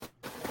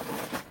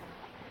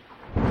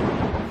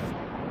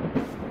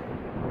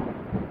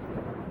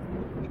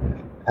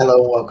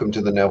Hello, welcome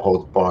to the No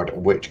Holds Barred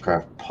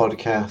Witchcraft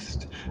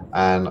podcast.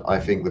 And I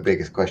think the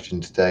biggest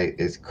question today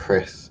is,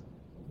 Chris,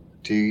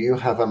 do you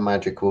have a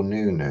magical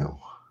Noo-Noo?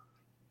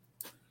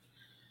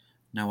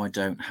 No, I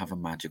don't have a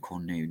magical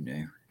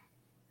Noo-Noo.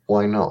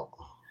 Why not?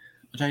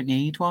 I don't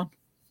need one.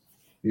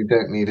 You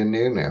don't need a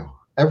Noo-Noo.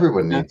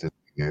 Everyone No. needs a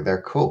Noo-Noo.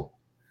 They're cool.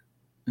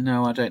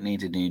 No, I don't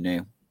need a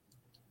Noo-Noo.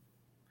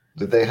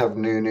 Did they have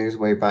Noo-Noos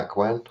way back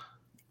when?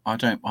 I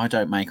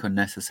don't make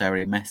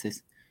unnecessary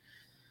messes.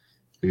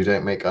 You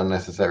don't make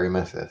unnecessary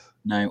messes.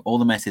 No, all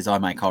the messes I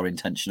make are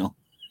intentional.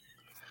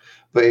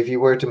 But if you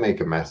were to make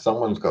a mess,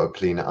 someone's got to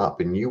clean it up,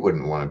 and you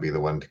wouldn't want to be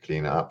the one to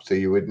clean it up. So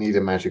you would need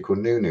a magical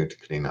Noo-Noo to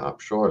clean it up,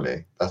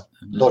 surely. That's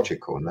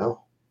logical,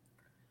 no?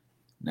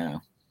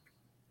 No.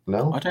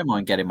 No? I don't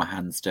mind getting my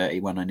hands dirty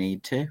when I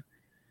need to.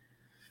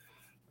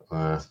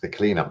 It's the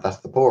cleanup. That's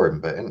the boring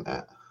bit, isn't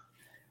it?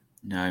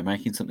 No,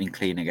 making something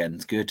clean again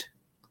is good.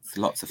 It's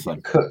lots of fun.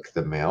 You cook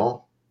the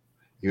meal,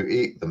 you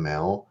eat the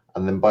meal,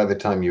 and then by the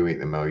time you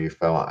eat the meal, you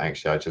feel,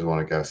 actually, I just want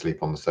to go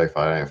sleep on the sofa.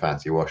 I don't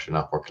fancy washing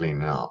up or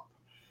cleaning up.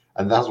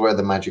 And that's where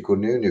the magical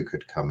Noo-Noo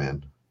could come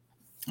in.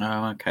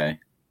 Oh, okay.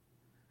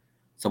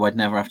 So I'd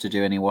never have to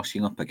do any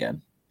washing up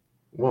again?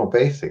 Well,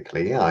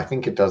 basically, yeah, I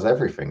think it does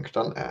everything,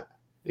 doesn't it?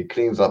 It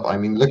cleans up. I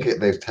mean, look at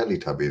those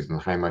Teletubbies and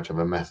how much of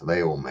a mess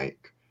they all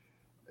make.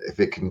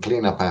 If it can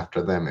clean up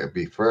after them, it would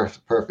be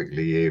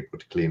perfectly able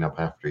to clean up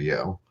after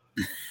you.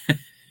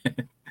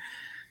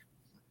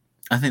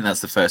 I think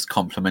that's the first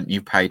compliment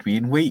you've paid me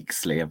in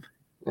weeks, Liam.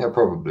 Yeah,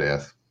 probably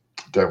is.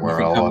 Don't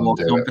worry, I'll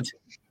undo it.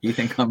 You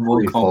think I'm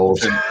more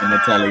competent than a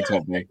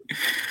Teletubby?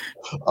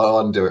 I'll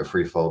undo it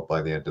threefold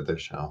by the end of the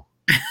show.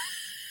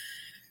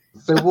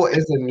 So what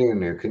is a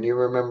Noo-Noo? Can you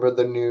remember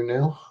the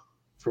Noo-Noo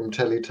from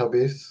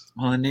Teletubbies?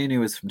 Well, the Noo-Noo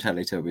was from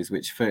Teletubbies,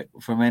 which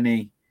from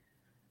any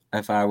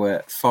of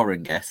our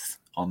foreign guests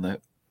on the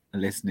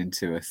listening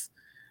to us,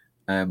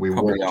 we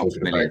probably weren't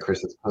talking about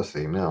Chris's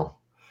pussy. No,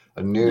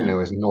 a Noo-Noo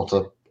is not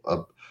a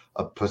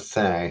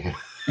pussy.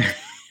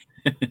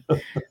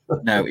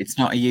 No, it's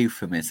not a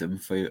euphemism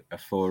for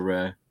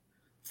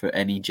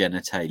any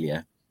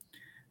genitalia.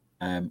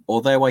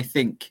 Although I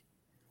think,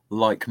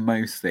 like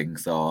most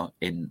things are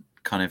in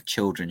kind of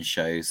children's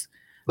shows,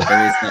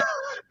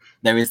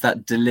 there is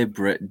that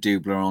deliberate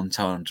double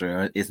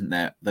entendre, isn't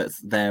there? That's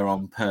there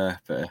on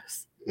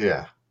purpose.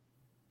 Yeah.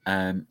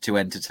 To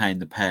entertain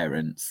the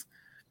parents.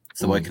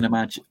 So I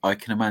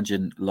can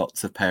imagine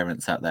lots of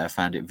parents out there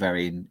found it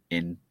very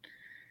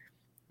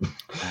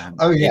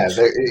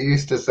it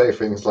used to say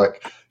things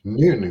like,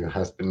 Noo-Noo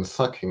has been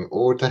sucking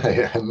all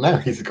day and now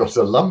he's got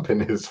a lump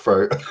in his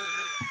throat.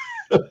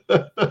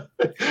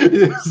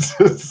 It's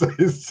just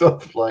say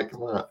stuff like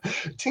that.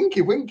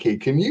 Tinky Winky,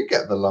 can you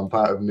get the lump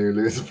out of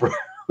Noo-Noo's throat?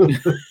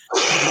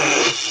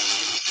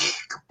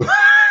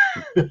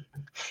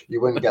 You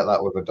wouldn't get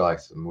that with a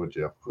Dyson, would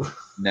you?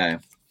 No.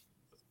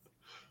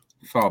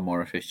 Far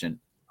more efficient.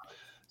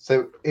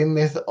 So in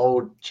this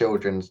old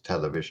children's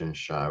television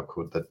show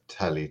called the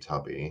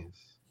Teletubbies,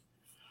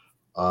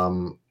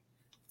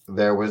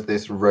 there was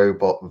this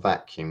robot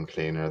vacuum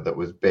cleaner that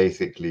was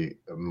basically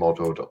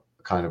modeled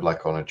kind of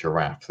like on a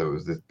giraffe. So it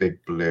was this big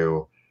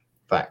blue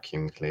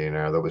vacuum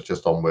cleaner that was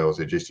just on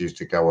wheels. It just used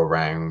to go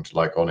around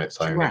like on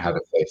its own. It had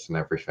a face and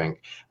everything.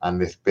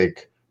 And this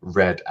big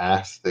red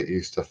ass that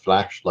used to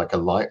flash like a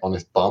light on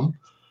his bum.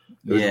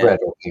 It was red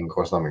or pink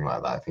or something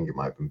like that. I think it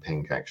might have been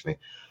pink, actually.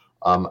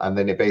 And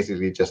then it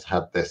basically just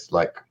had this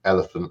like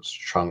elephant's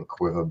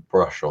trunk with a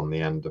brush on the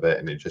end of it.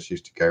 And it just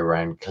used to go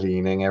around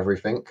cleaning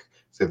everything.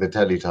 So the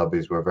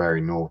Teletubbies were very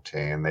naughty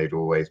and they'd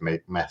always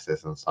make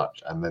messes and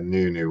such. And the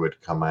Noo-Noo would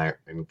come out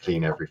and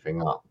clean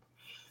everything up,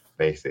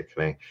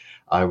 basically.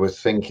 I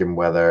was thinking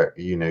whether,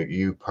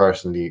 you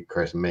personally,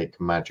 Chris,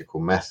 make magical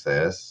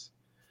messes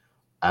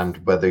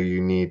and whether you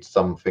need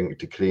something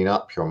to clean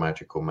up your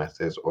magical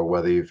messes or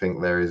whether you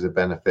think there is a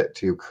benefit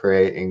to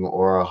creating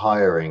or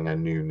hiring a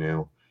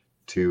Noo-Noo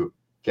to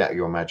get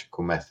your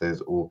magical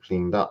messes all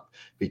cleaned up.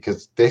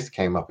 Because this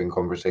came up in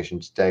conversation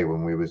today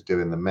when we was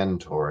doing the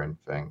mentoring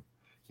thing.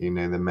 The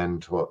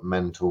mental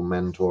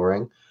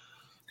mentoring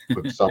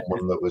with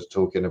someone that was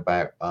talking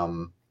about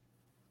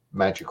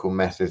magical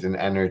messes and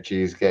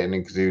energies getting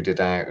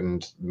exuded out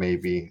and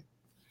maybe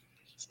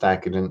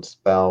stagnant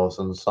spells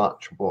and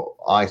such. Well,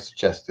 I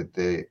suggested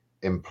they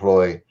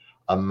employ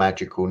a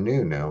magical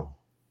Noo-Noo,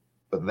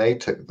 but they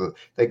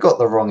got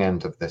the wrong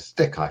end of the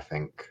stick, I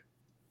think.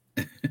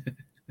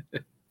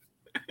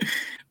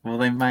 Well,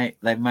 they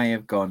may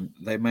have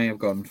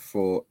gone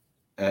for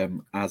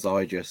as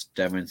I just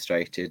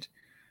demonstrated.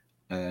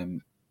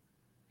 That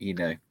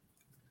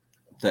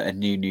a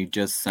Noo-Noo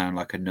does sound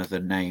like another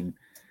name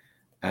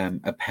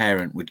a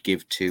parent would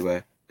give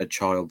to a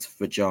child's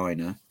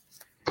vagina.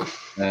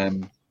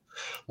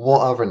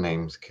 What other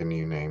names can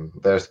you name?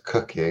 There's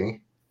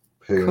Cookie.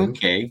 Poon.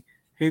 Cookie?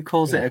 Who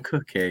calls it a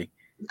cookie?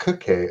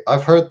 Cookie.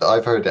 I've heard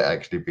it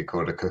actually be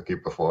called a cookie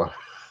before.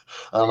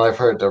 And I've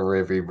heard a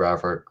really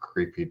rather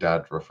creepy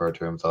dad refer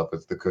to himself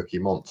as the Cookie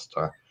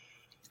Monster.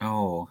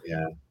 Oh.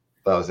 Yeah.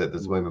 That was it. The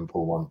swimming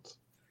pool once.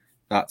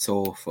 That's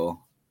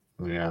awful.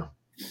 Yeah.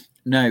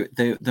 No,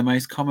 the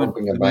most common,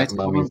 Talking the about most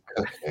common, mummy's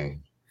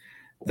cooking.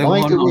 the Why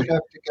one do we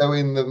have to go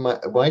in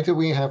why do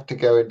we have to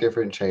go in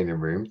different changing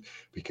rooms?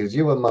 Because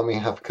you and mummy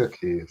have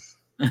cookies.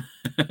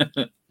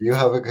 You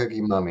have a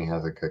cookie, mummy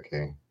has a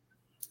cookie.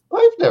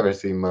 I've never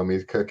seen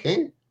mummy's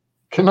cookie.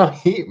 Can I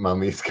eat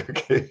mummy's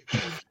cookie?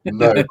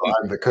 No, but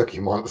I'm the cookie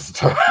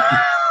monster.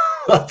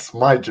 That's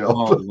my job.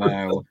 Oh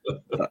no,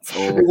 that's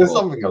It was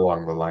awful. something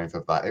along the lines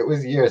of that. It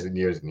was years and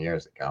years and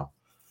years ago.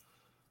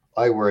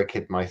 I were a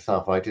kid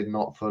myself. I did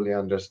not fully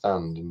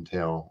understand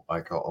until I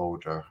got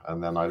older.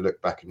 And then I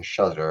look back and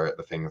shudder at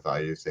the things that I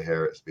used to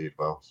hear at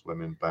Speedwell,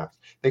 swimming baths.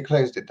 They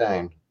closed it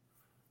down.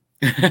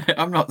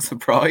 I'm not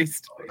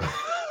surprised.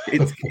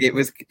 It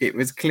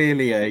was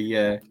clearly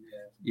a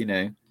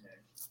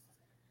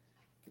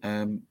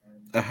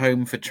a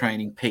home for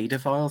training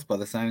paedophiles by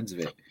the sounds of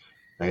it.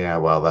 Yeah,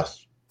 well,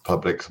 that's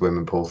public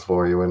swimming pools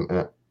for you, isn't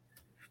it?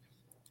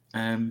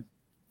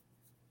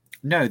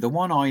 No, the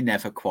one I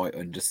never quite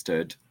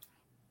understood,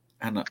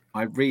 and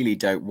I really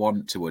don't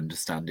want to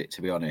understand it,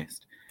 to be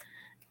honest,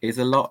 is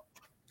a lot.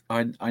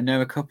 I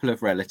know a couple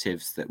of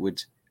relatives that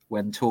would,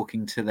 when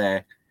talking to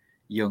their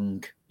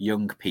young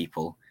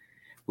people,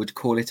 would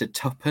call it a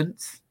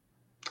tuppence.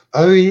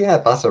 Oh yeah,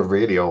 that's a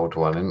really old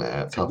one, isn't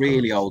it? It's a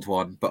really Tuppence. old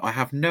one, but I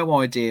have no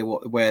idea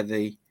where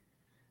the.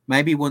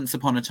 Maybe once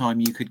upon a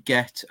time you could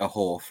get a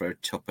whore for a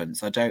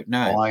tuppence. I don't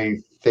know. I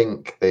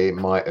think they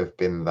might have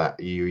been that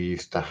you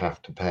used to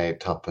have to pay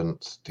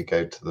tuppence to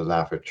go to the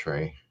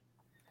lavatory.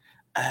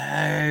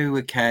 Oh,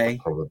 okay.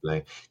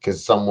 Probably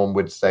because someone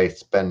would say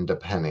spend a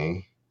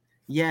penny,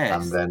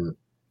 Yes. and then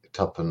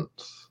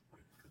tuppence.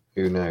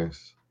 Who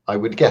knows? I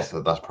would guess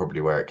that that's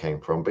probably where it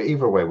came from. But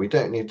either way, we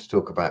don't need to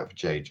talk about it for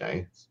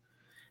JJ.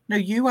 No,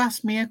 you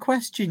asked me a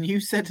question. You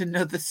said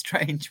another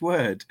strange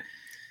word.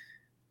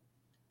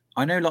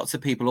 I know lots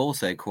of people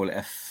also call it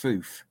a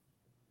foof.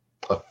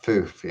 A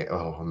foof. Yeah.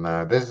 Oh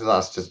no,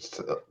 that's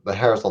just the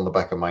hairs on the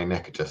back of my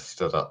neck just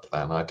stood up.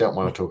 Then I don't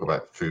want to talk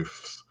about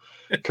foofs.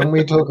 Can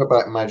we talk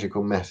about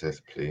magical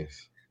messes,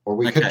 please? Or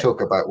we could Okay.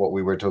 talk about what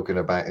we were talking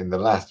about in the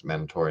last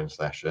mentoring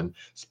session,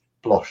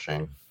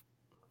 sploshing,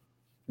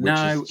 which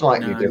is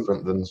slightly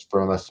different than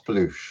from a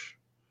sploosh.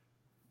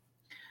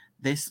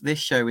 This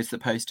show is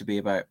supposed to be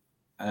about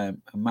a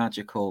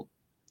magical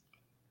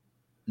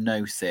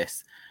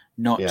gnosis,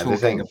 not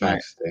talking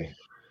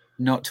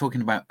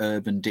about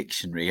Urban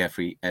Dictionary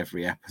every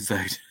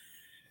episode.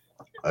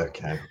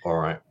 Okay, all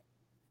right.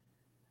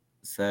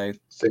 So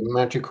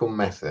magical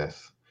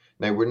messes.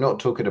 Now we're not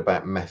talking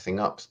about messing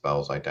up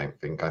spells. I don't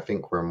think. I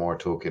think we're more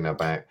talking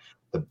about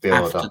the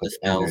build up of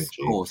energy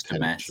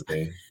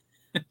potentially.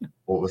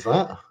 What was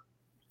that?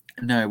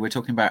 No, we're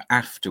talking about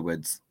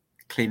afterwards,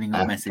 cleaning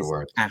up messes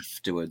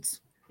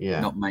afterwards.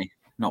 Yeah,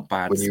 not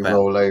bad. When you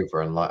roll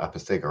over and light up a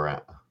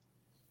cigarette.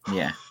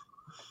 Yeah.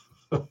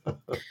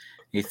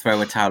 You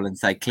throw a towel and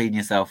say, "Clean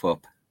yourself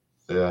up."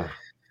 Yeah.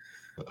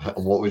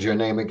 And what was your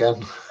name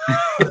again?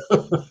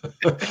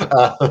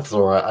 That's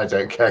all right. I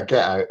don't care.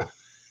 Get out.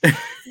 Get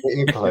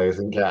your clothes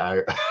and get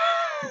out.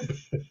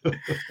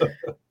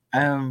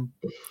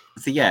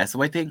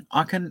 So I think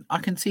I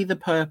can see the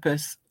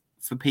purpose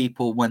for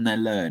people when they're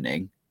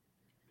learning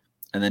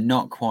and they're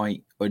not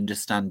quite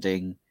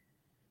understanding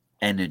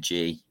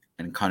energy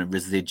and kind of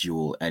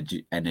residual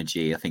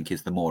energy. I think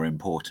is the more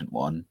important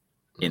one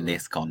in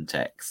this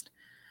context,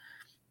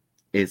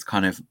 is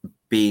kind of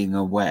being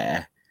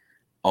aware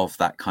of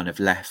that kind of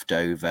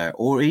leftover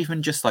or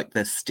even just like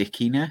the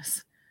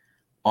stickiness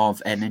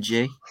of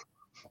energy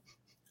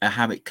and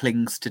how it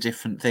clings to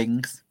different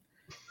things.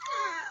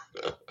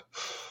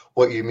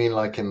 What you mean,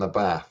 like in the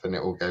bath, and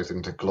it all goes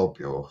into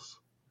globules?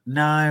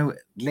 No,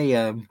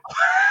 Liam.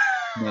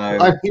 No.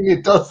 I mean,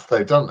 it does,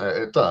 though, doesn't it?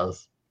 It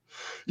does.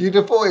 You'd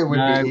have thought it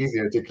would be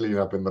easier to clean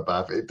up in the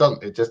bath. It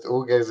doesn't. It just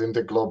all goes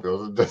into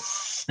globules and just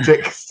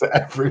sticks to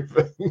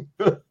everything.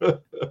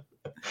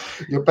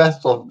 You're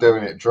best off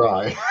doing it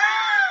dry.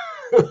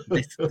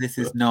 This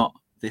is not.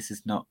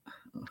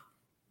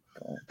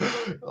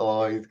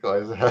 Oh, he's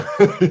got his hair.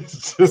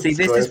 See,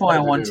 this is why I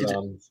wanted.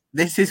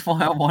 This is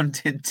why I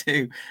wanted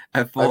to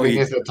avoid. I mean,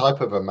 it's a type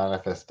of a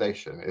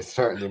manifestation. It's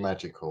certainly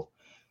magical.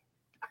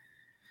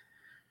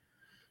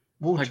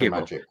 Water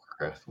magic,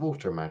 Chris.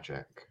 Water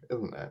magic,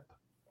 isn't it?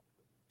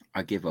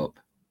 I give up.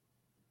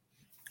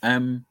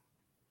 So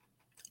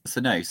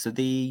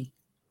the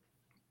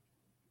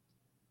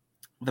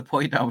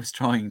point I was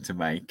trying to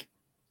make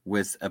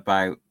was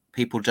about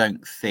people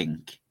don't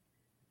think.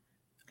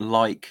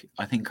 Like,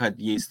 I think I'd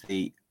used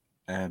the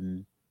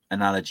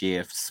analogy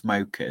of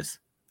smokers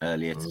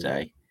earlier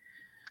today,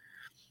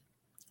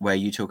 where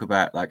you talk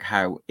about like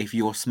how if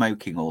you're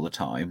smoking all the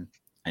time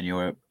and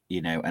you're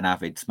an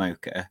avid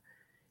smoker,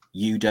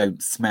 you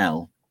don't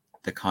smell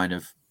the kind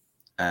of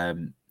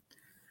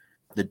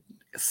the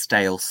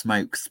stale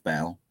smoke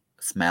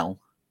smell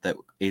that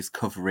is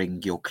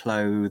covering your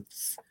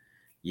clothes,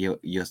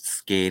 your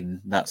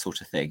skin, that sort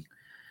of thing.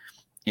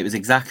 It was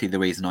exactly the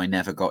reason I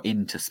never got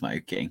into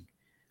smoking,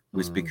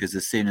 was because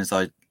as soon as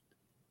I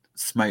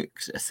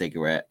smoked a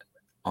cigarette,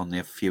 on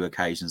the few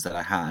occasions that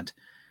I had,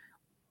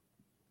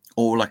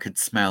 all I could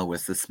smell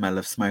was the smell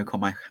of smoke on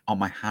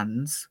my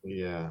hands.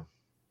 Yeah.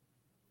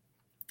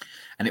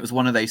 And it was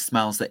one of those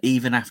smells that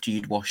even after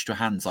you'd washed your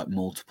hands like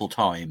multiple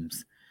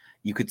times,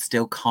 you could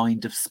still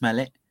kind of smell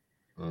it.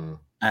 Mm.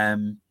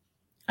 And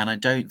I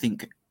don't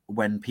think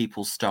when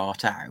people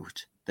start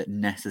out that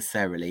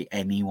necessarily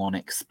anyone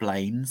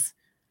explains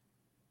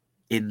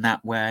in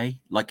that way.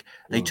 Like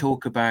they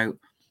talk about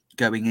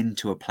going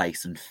into a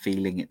place and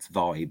feeling its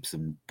vibes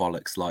and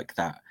bollocks like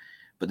that,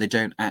 but they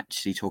don't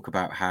actually talk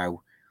about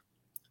how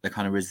the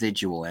kind of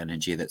residual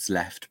energy that's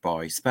left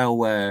by spell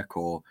work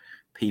or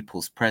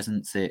people's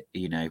presence,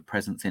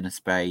 presence in a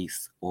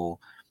space or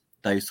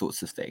those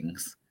sorts of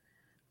things,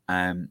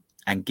 and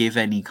give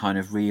any kind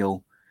of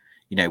real,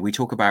 we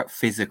talk about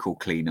physical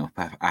cleanup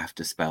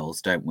after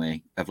spells, don't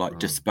we? Of like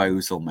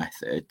disposal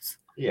methods.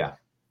 Yeah.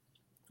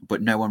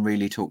 But no one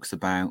really talks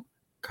about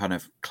kind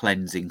of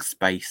cleansing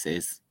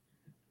spaces,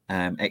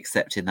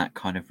 except in that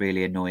kind of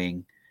really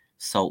annoying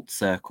salt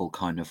circle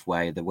kind of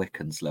way the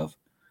Wiccans love.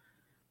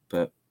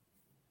 But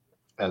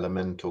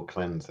elemental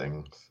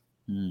cleansings.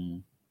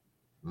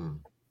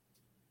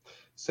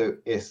 So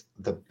it's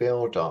the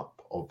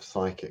build-up of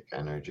psychic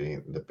energy,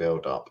 the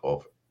build-up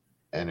of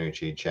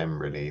energy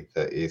generally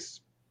that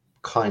is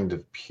kind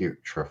of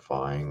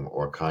putrefying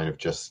or kind of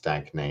just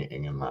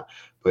stagnating in that.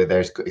 But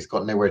it's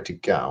got nowhere to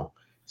go.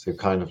 So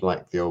kind of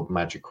like the old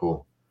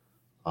magical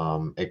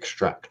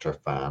extractor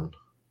fan.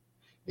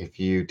 If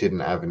you didn't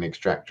have an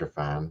extractor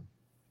fan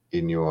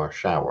in your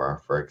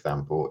shower, for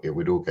example, it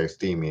would all go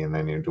steamy and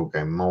then it would all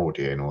go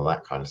moldy and all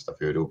that kind of stuff.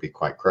 It would all be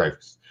quite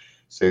gross.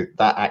 So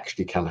that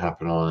actually can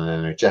happen on an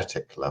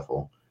energetic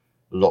level.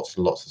 Lots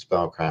and lots of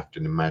spellcraft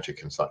and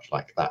magic and such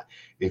like that.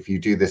 If you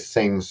do the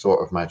same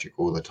sort of magic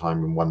all the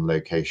time in one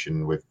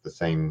location with the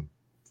same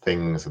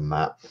things and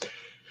that,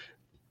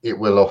 it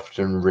will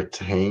often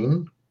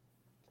retain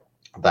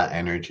that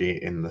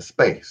energy in the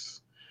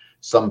space.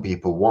 Some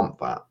people want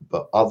that,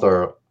 but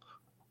other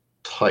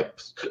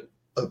types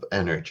of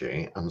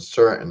energy, and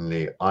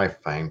certainly I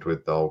found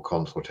with the whole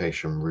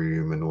consultation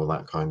room and all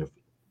that kind of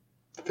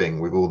thing,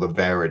 with all the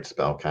varied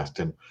spell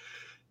casting,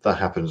 that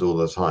happens all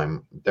the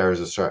time. There is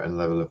a certain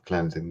level of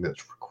cleansing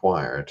that's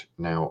required.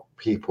 Now,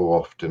 people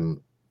often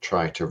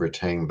try to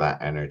retain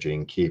that energy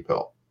and keep it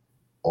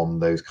on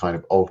those kind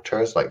of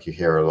altars. Like you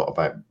hear a lot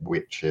about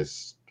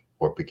witches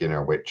or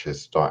beginner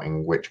witches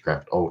starting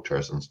witchcraft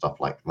altars and stuff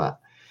like that,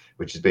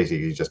 which is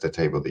basically just a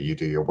table that you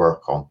do your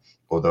work on,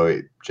 although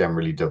it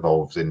generally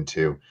devolves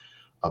into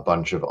a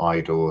bunch of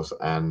idols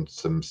and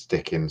some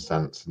stick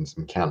incense and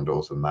some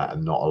candles and that,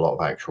 and not a lot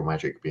of actual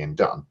magic being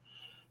done.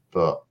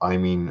 But I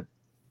mean,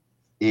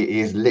 it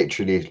is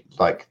literally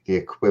like the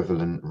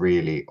equivalent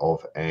really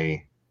of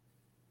a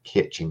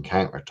kitchen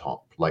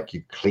countertop. Like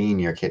you clean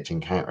your kitchen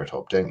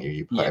countertop, don't you?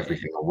 You put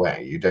everything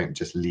away. You don't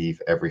just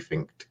leave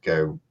everything to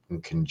go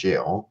and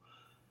congeal.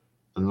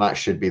 And that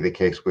should be the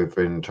case with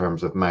in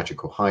terms of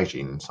magical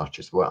hygiene and such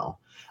as well.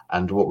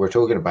 And what we're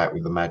talking about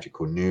with the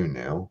Magical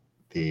Noo-Noo,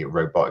 the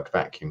robotic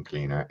vacuum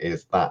cleaner,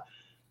 is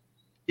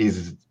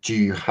do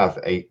you have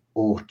a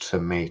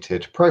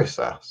automated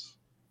process?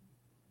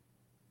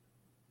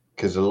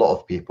 Because a lot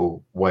of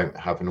people won't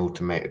have an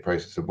automated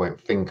process and won't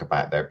think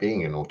about there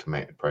being an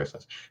automated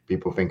process.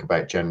 People think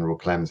about general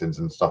cleansings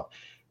and stuff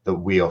that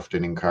we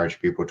often encourage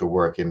people to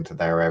work into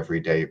their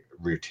everyday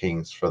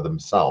routines for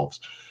themselves.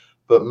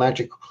 But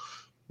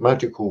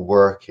magical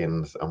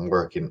workings and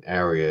working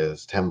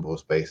areas, temple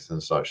space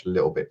and such, a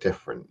little bit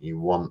different. You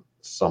want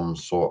some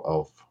sort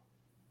of,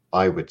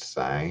 I would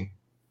say,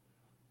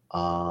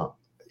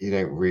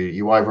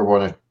 you either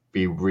want to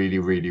be really,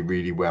 really,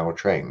 really well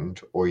trained,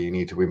 or you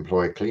need to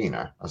employ a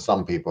cleaner. And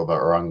some people that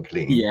are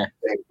unclean, they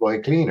employ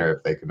a cleaner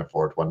if they can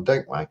afford one,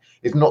 don't they?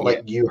 It's not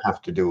like you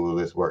have to do all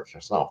this work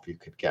yourself. You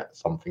could get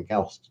something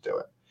else to do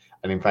it.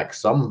 And in fact,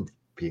 some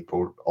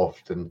people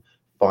often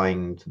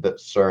find that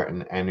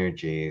certain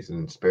energies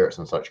and spirits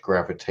and such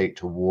gravitate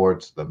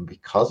towards them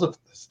because of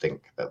the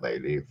stink that they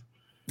leave.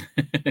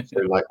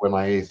 So like when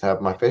I used to have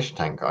my fish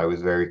tank, I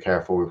was very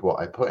careful with what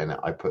I put in it.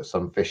 I put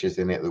some fishes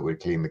in it that would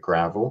clean the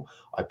gravel.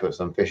 I put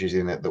some fishes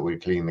in it that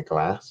would clean the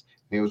glass.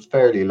 And it was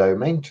fairly low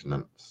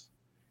maintenance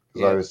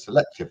because I was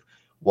selective.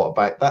 What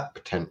about that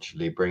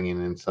potentially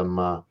bringing in some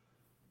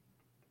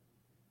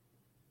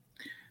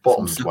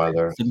bottom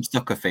dwellers? Some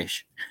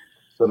suckerfish.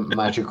 Some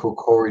magical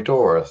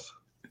corridors.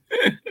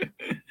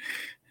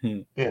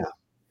 Yeah,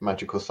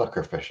 magical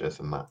sucker fishes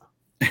and that.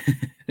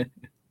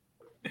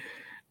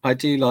 I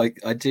do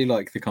like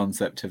the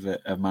concept of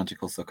a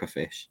magical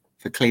suckerfish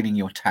for cleaning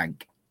your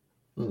tank.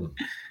 Or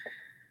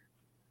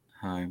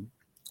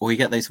you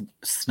get those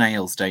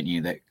snails, don't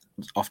you, that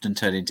often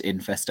turn into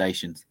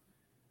infestations.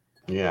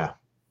 Yeah,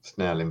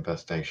 snail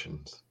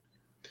infestations.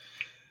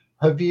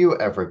 Have you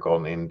ever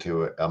gone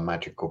into a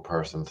magical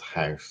person's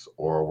house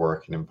or a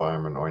working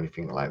environment or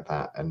anything like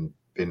that and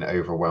been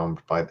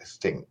overwhelmed by the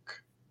stink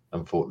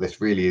and thought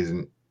this really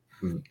isn't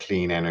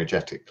clean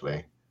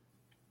energetically?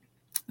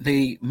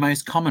 The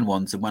most common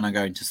ones are when I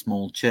go into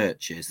small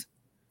churches.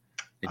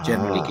 Ah,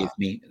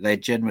 They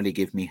generally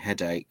give me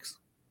headaches.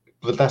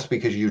 but that's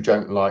because you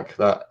don't like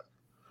that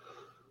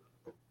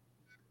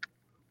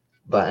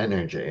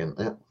energy, isn't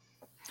it?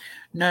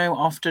 No,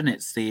 often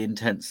it's the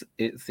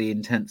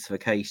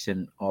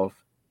intensification of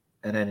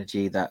an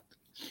energy that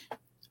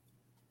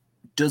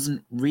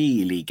doesn't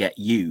really get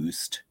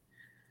used.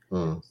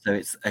 Mm. So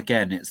it's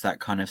that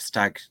kind of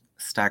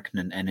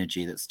stagnant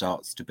energy that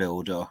starts to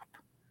build up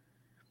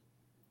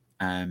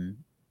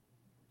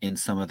in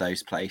some of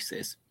those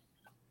places.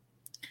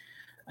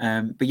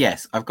 But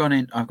yes, I've gone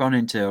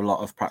into a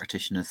lot of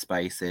practitioner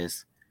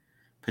spaces,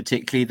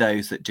 particularly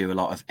those that do a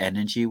lot of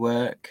energy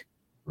work,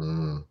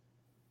 Mm.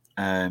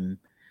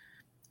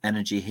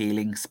 energy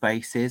healing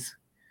spaces.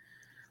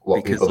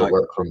 What, Because people that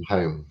work from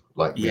home,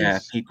 like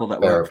these people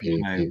that work from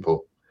therapy home.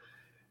 people,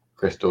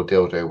 crystal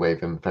dildo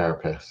waving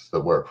therapists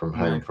that work from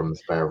home No, from the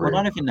spare well,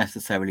 not room. even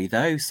necessarily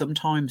those.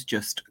 Sometimes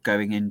just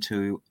going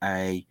into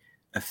a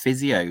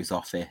physio's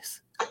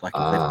office, like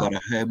if they've Ah, got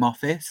a home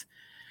office,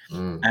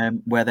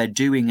 mm, where they're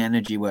doing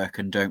energy work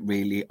and aren't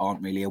really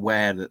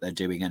aware that they're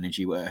doing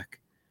energy work,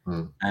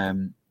 mm,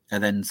 are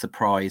then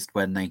surprised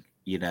when they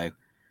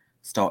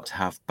start to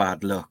have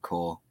bad luck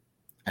or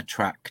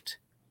attract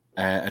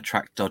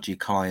dodgy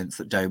clients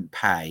that don't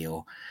pay,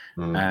 or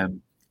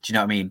mm, do you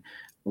know what I mean?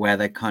 Where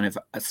they kind of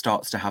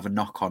starts to have a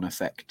knock-on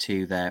effect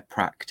to their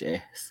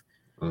practice.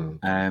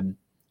 mm.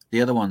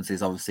 The other ones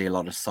is obviously a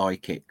lot of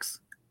psychics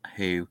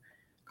who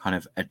kind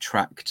of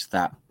attract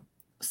that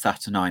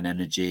saturnine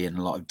energy, and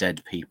a lot of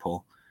dead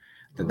people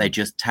that they Mm.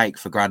 just take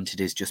for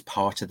granted is just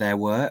part of their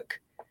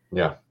work,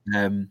 Yeah.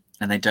 and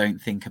they don't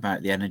think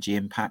about the energy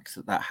impacts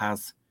that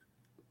has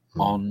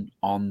Mm.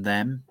 on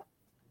them.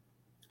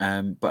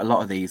 But a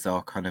lot of these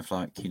are kind of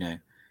like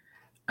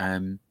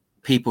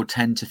people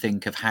tend to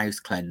think of house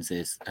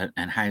cleanses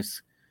and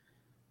house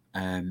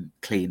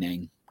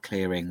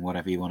clearing,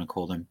 whatever you want to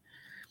call them,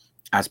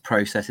 as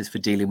processes for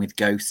dealing with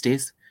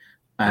ghosties.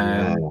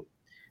 Yeah.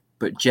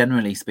 But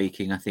generally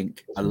speaking, I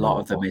think It's a lot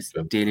not of them is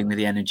often. dealing with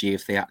the energy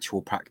of the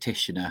actual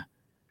practitioner,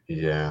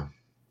 Yeah.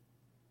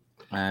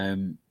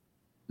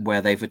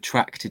 where they've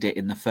attracted it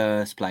in the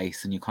first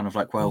place. And you're kind of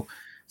like, Mm. well,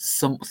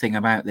 something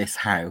about this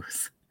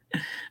house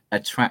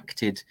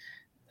attracted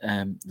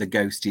the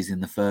ghosties in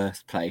the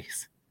first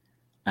place.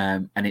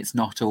 And it's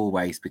not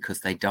always because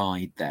they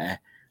died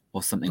there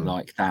or something Mm.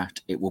 like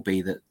that. It will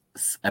be that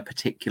a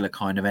particular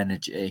kind of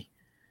energy,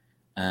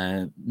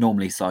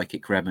 normally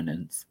psychic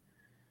remnants,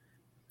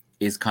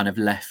 is kind of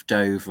left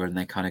over, and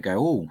they kind of go,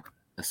 oh,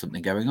 there's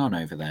something going on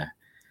over there.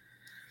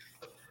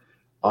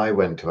 I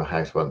went to a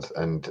house once,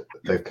 and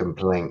the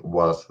complaint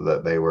was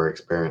that they were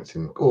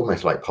experiencing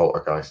almost like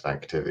poltergeist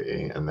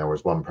activity, and there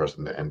was one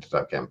person that ended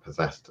up getting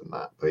possessed in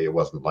that, but it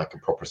wasn't like a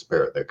proper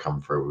spirit that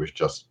come through. It was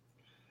just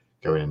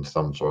going into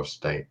some sort of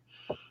state,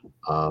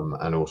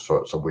 and all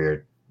sorts of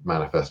weird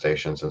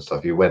manifestations and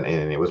stuff. You went in,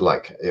 and it was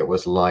like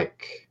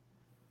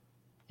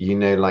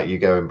like you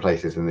go in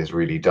places and it's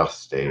really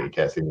dusty, it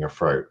gets in your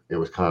throat. It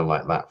was kind of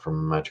like that from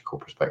a magical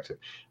perspective,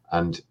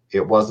 and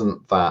it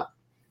wasn't that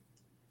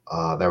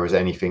there was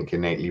anything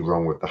innately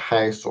wrong with the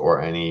house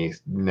or any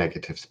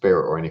negative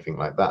spirit or anything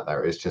like that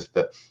there. It's just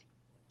that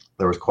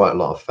there was quite a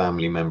lot of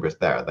family members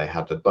there. They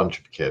had a bunch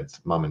of kids,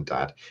 mum and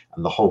dad,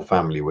 and the whole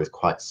family was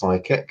quite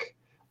psychic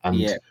and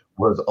Yeah,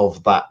 was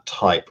of that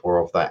type or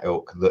of that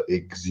ilk that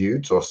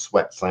exudes or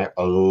sweats out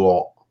a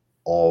lot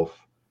of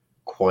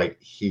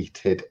quite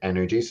heated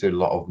energy. So a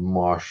lot of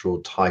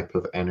martial type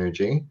of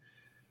energy.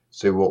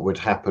 So what would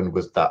happen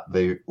was that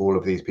all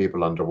of these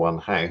people under one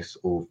house,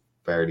 all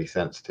fairly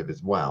sensitive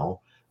as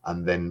well,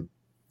 and then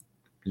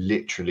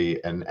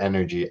literally an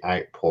energy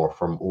outpour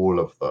from all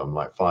of them,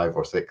 like 5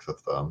 or 6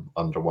 of them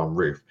under one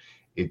roof.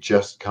 It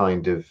just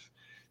kind of,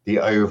 the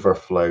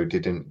overflow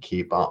didn't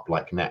keep up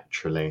like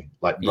naturally,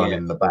 like yeah,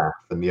 running the bath,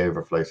 and the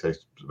overflow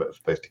is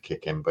supposed to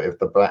kick in. But if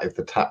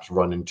the tap's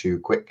running too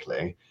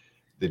quickly,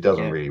 it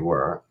doesn't yeah, really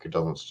work. It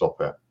doesn't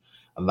stop it.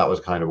 And that was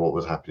kind of what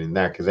was happening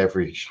there, because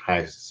every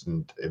house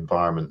and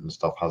environment and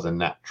stuff has a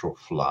natural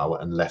flow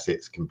unless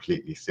it's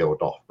completely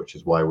sealed off, which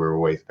is why we're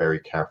always very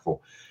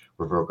careful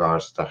with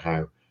regards to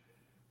how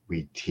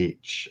we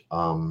teach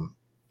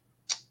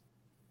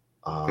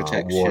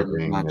protection,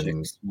 warding and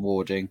magics,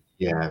 warding.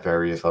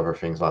 various other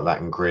things like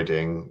that, and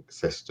gridding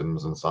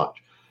systems and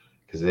such,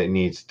 because it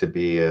needs to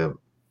be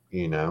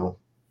you know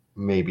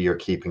maybe you're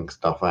keeping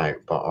stuff out,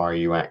 but are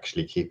you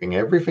actually keeping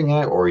everything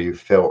out, or are you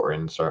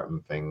filtering certain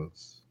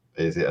things?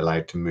 Is it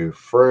allowed to move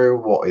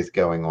through? What is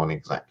going on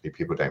exactly?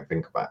 People don't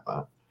think about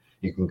that.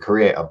 You can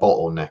create a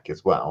bottleneck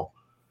as well,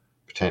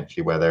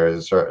 potentially, where there is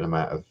a certain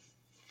amount of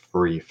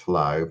free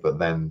flow, but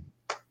then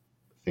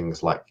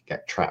things like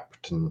get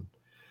trapped, and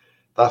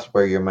that's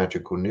where your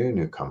magical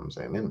Noo-Noo comes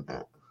in, isn't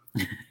it?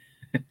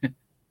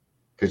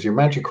 Because your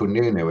magical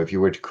Noo-Noo, if you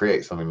were to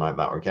create something like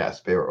that or get a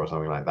spirit or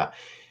something like that,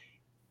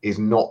 is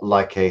not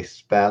like a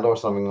spell or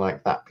something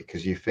like that,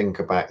 because you think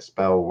about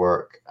spell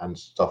work and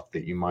stuff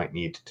that you might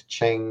need to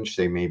change.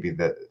 So maybe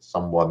that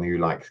someone who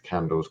likes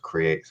candles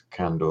creates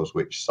candles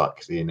which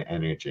sucks in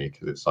energy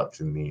because it sucks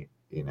in the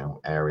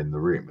air in the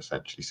room,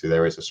 essentially. So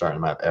there is a certain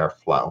amount of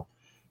airflow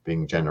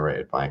being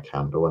generated by a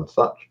candle and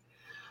such.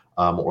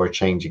 Or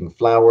changing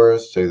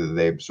flowers so that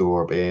they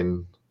absorb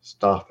in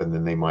stuff, and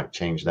then they might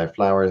change their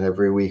flowers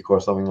every week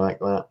or something like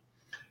that.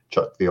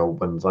 Chuck the old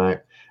ones out.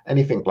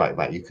 Anything like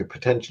that. You could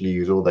potentially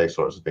use all those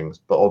sorts of things,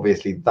 but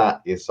obviously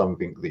that is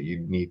something that you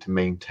need to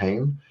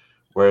maintain.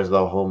 Whereas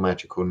the whole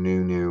magical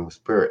Noo-Noo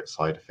spirit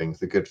side of things,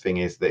 the good thing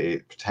is that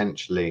it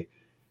potentially,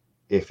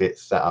 if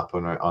it's set up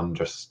and it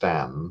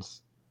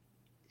understands,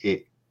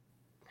 it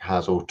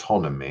has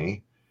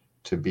autonomy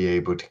to be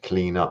able to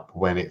clean up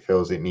when it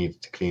feels it needs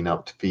to clean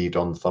up, to feed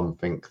on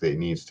something that it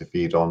needs to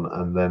feed on,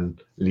 and then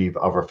leave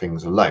other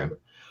things alone.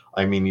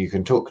 I mean, you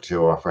can talk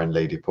to our friend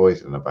Lady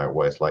Poison about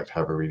what it's like to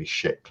have a really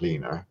shit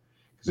cleaner.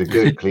 Because a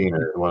good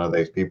cleaner is one of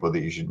those people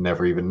that you should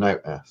never even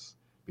notice,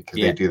 because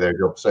they do their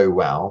job so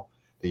well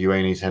that you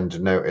only tend to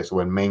notice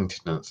when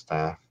maintenance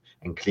staff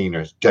and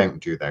cleaners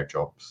don't do their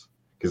jobs.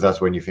 Because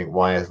that's when you think,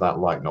 why is that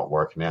light not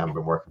working? It hasn't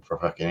been working for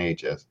fucking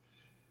ages.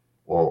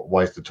 Or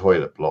why is the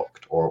toilet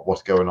blocked? Or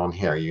what's going on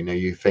here?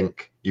 You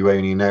think you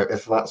only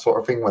notice that sort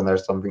of thing when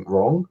there's something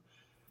wrong.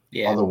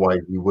 Yeah.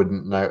 Otherwise, you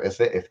wouldn't notice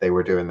it if they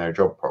were doing their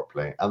job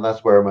properly. And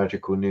that's where a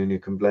magical Noo-Noo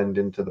can blend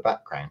into the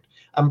background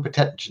and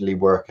potentially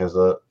work as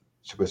to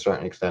a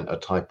certain extent, a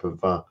type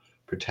of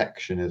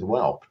protection as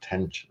well,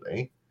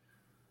 potentially.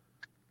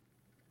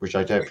 Which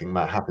I don't think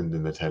that happened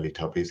in the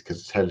Teletubbies,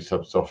 because the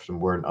Teletubbies often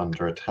weren't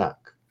under attack.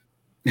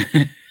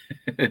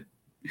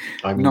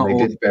 I mean,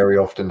 they did very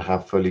often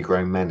have fully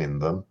grown men in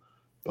them,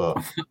 but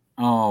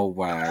oh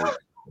wow.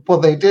 Well,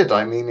 they did.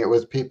 I mean, it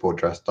was people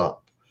dressed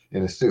up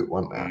in a suit,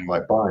 weren't there?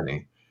 Like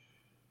Barney.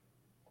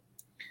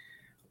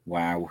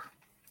 Wow.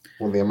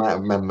 Well, the amount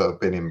of men that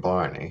have been in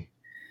Barney.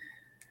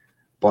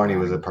 Barney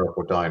was a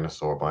purple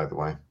dinosaur, by the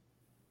way.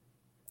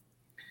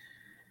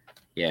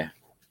 Yeah.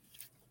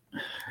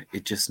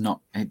 It's just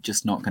not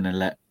going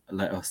to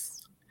let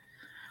us.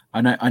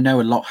 I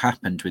know a lot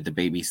happened with the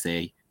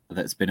BBC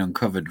that's been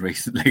uncovered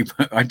recently,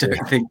 but I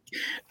don't think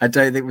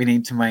we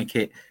need to make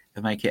it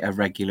a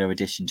regular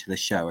addition to the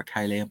show.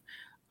 Okay, Liam.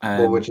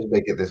 Well, we'll just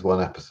make it this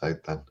one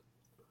episode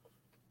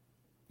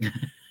then.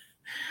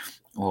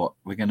 What,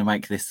 we're going to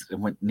make this?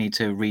 We need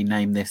to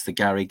rename this the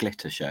Gary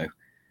Glitter Show.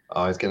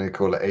 I was going to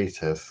call it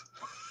 80s.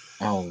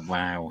 Oh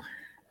wow.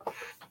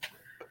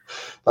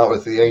 That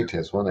was the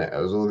 80s, wasn't it?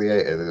 It was all the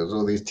 80s. It was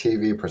all these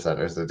TV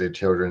presenters that did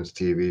children's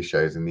TV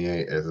shows in the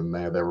 80s, and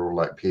they were all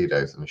like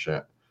pedos and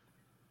shit.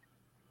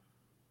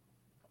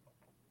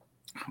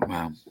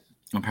 Wow.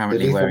 Apparently,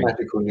 at least the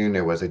Magical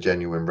Noo-Noo was a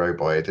genuine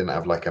robot. It didn't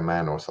have like a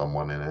man or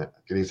someone in it.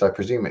 At least I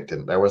presume it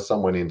didn't. There was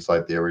someone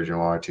inside the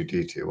original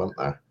R2-D2, wasn't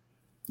there?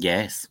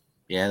 Yes.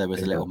 Yeah, there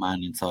was a little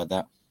man inside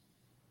that.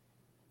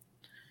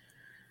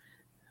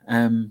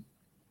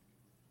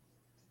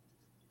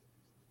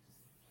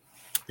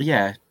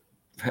 Yeah,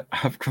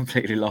 I've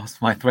completely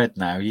lost my thread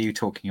now. You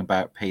talking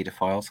about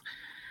paedophiles?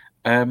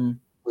 Well,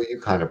 you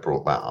kind of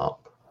brought that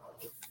up.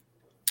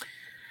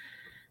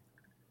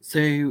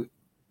 So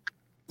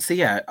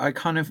yeah, I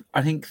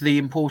think the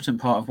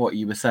important part of what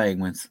you were saying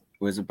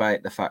was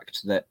about the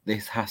fact that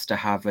this has to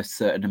have a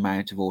certain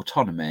amount of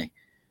autonomy.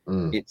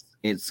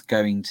 It's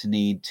going to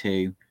need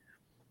to,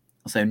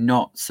 so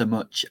not so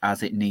much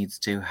as it needs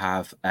to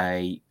have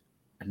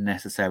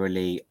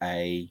necessarily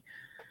a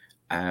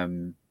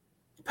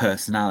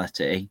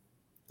personality,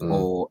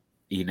 or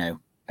you're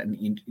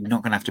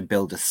not going to have to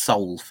build a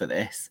soul for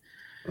this,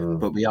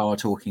 but we are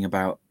talking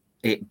about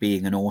it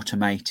being an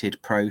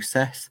automated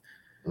process,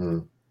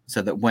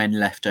 so that when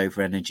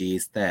leftover energy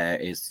is there,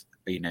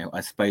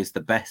 I suppose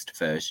the best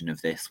version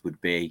of this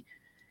would be,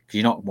 because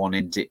you're not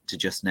wanting it to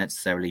just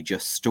necessarily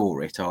just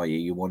store it, are you?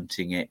 You're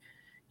wanting it.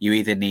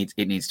 It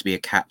needs to be a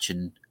catch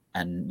and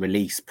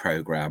release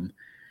program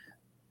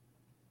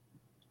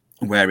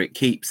where it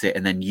keeps it,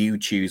 and then you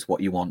choose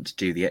what you want to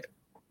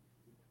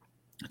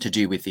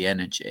do with the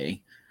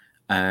energy.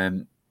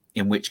 In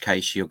which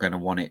case, you're going to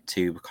want it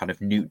to kind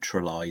of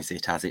neutralize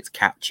it as it's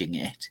catching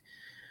it,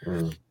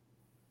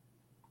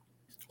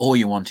 or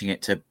you're wanting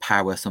it to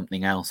power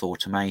something else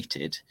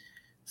automated.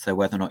 So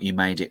whether or not you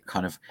made it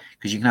kind of,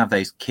 because you can have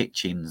those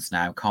kitchens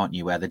now, can't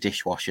you, where the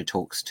dishwasher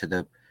talks to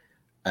the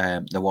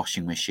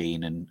washing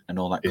machine and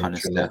all that kind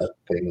of stuff.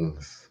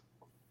 Things.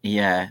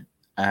 Yeah,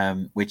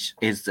 which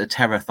is a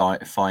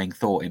terrifying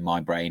thought in my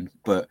brain,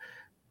 but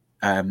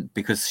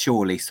because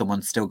surely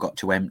someone's still got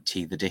to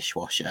empty the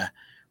dishwasher,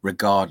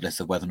 regardless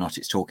of whether or not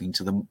it's talking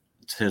to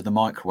the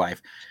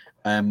microwave.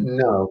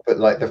 No, but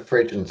like the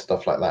fridge and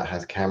stuff like that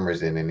has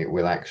cameras in, and it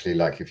will actually,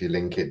 like, if you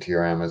link it to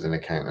your Amazon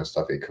account and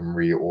stuff, it can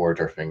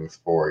reorder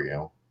things for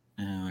you.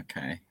 Oh,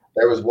 okay.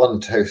 There was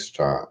one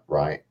toaster,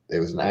 right? It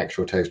was an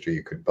actual toaster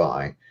you could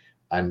buy,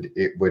 and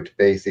it would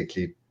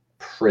basically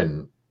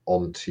print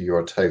onto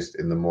your toast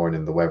in the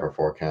morning the weather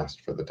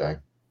forecast for the day.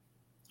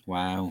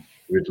 Wow.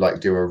 It would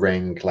like do a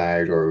rain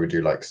cloud, or it would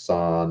do like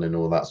sun and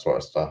all that sort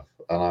of stuff.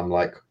 And I'm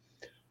like,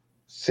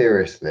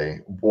 seriously,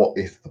 what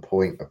is the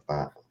point of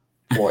that?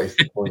 What is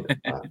the point of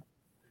that?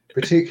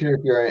 Particularly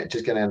if you're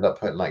just going to end up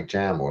putting like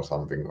jam or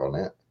something on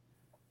it.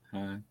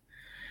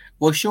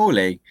 Well,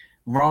 surely,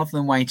 rather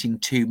than waiting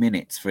 2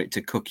 minutes for it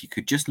to cook, you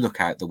could just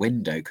look out the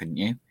window, couldn't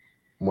you?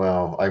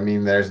 Well, I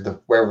mean, there's the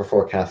weather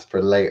forecast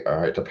for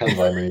later. It depends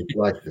how many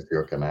slices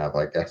you're gonna have,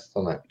 I guess,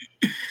 doesn't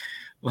it?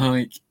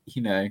 Like,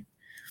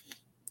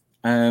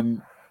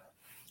 Um,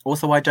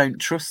 also, I don't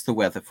trust the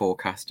weather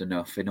forecast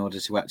enough in order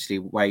to actually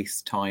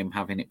waste time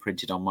having it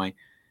printed on my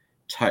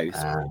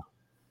toast.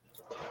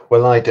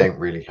 Well, I don't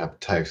really have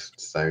toast,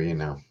 so you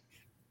know.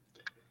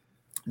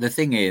 The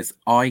thing is,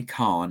 I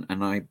can't,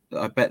 and I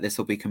bet this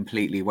will be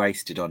completely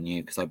wasted on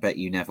you because I bet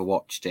you never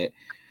watched it.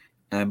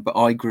 But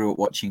I grew up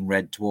watching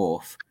Red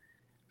Dwarf,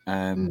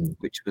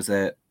 which was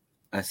a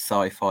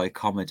sci-fi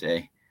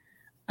comedy,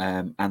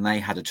 and they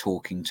had a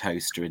talking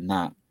toaster in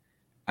that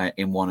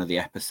in one of the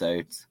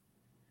episodes.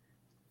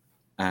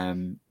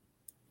 And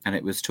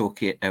it was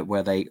talking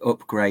where they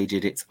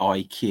upgraded its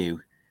IQ,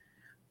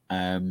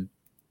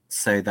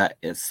 so that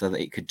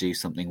it could do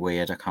something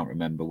weird. I can't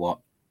remember what,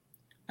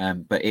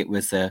 but it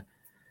was I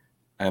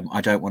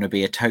don't want to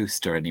be a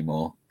toaster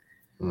anymore.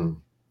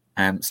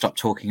 Stop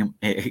talking.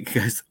 It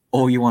goes,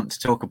 all you want to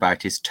talk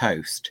about is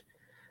toast,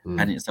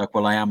 and it's like,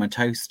 well, I am a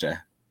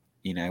toaster.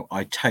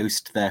 I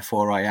toast,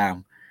 therefore I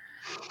am.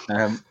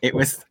 It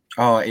was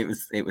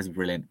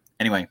brilliant.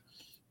 Anyway,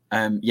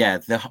 yeah,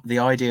 the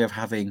idea of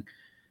having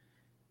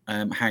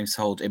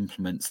household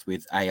implements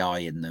with AI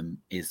in them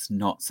is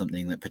not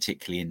something that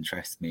particularly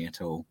interests me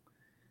at all.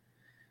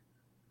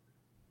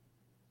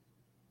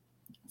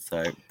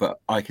 So, but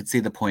I could see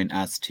the point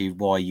as to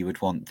why you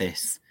would want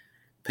this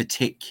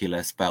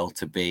particular spell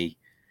to be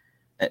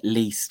at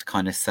least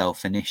kind of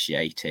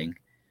self-initiating,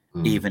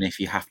 even if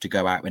you have to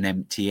go out and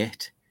empty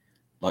it,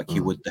 like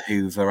you would the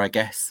Hoover, I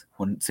guess,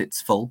 once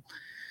it's full.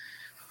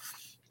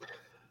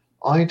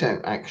 I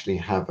don't actually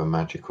have a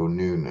magical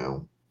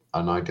Noo-Noo,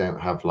 and I don't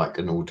have like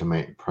an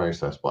automated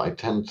process. What I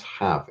tend to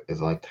have,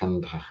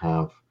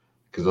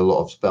 because a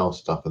lot of spell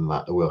stuff and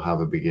that will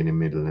have a beginning,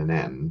 middle, and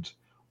end,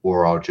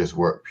 or I'll just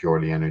work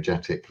purely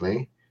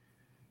energetically.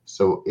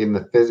 So in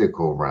the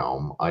physical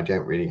realm, I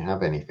don't really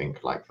have anything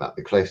like that.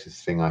 The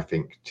closest thing I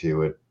think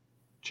to a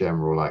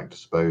general like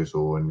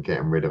disposal and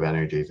getting rid of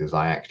energies is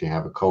I actually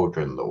have a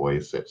cauldron that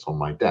always sits on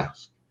my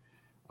desk,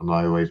 and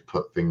I always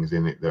put things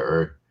in it that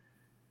are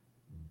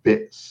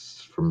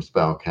bits from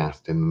spell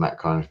casting and that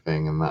kind of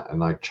thing,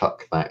 and I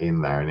chuck that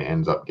in there, and it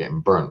ends up getting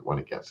burnt when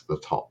it gets to the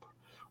top.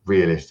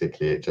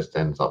 Realistically, it just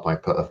ends up I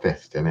put a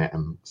fist in it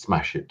and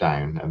smash it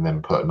down, and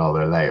then put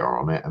another layer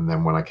on it, and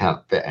then when I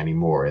can't fit any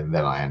more in,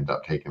 then I end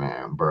up taking it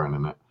out and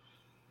burning it.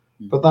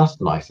 But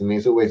that's nice, and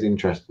it's always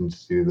interesting to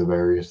see the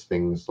various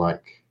things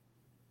like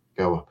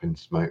go up in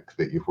smoke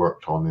that you've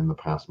worked on in the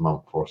past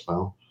month or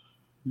so.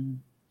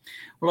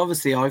 Well,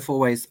 obviously,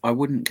 I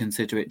wouldn't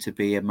consider it to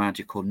be a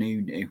magical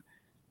Noo-Noo.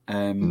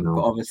 No.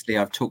 But obviously,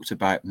 I've talked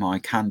about my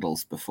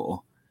candles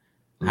before,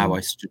 how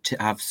I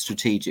have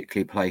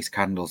strategically placed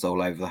candles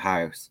all over the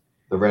house.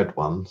 The red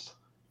ones.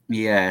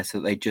 Yeah, so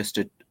they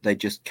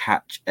just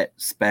catch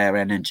spare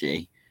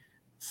energy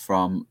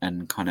from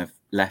and kind of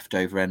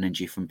leftover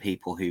energy from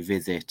people who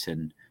visit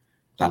and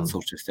that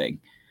sort of thing,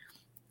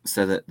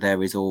 so that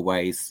there is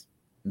always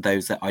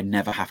those that I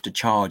never have to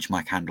charge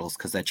my candles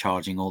because they're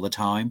charging all the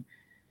time.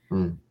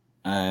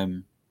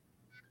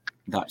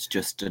 That's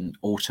just an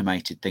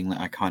automated thing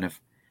that I kind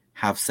of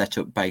have set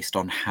up based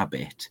on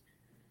habit.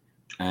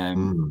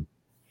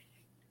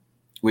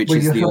 Which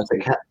is the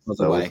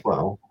other way. As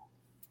well.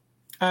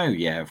 Oh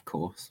yeah, of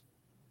course.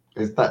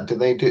 Is that do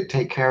they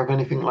take care of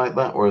anything like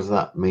that, or is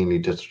that mainly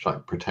just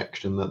like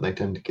protection that they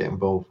tend to get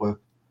involved with?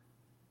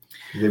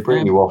 They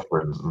bring you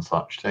offerings and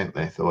such, don't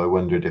they? So I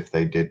wondered if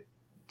they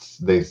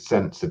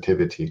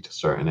sensitivity to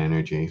certain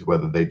energies,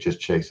 whether they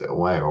just chase it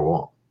away or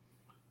what.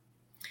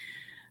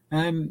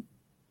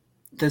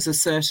 There's a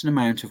certain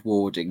amount of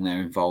warding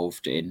they're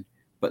involved in,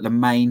 but the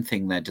main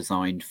thing they're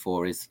designed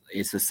for is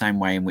the same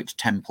way in which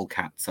temple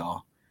cats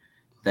are.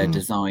 They're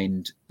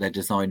designed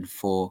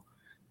for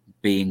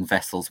being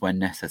vessels when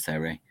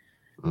necessary.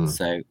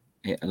 So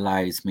it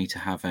allows me to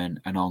have an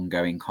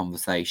ongoing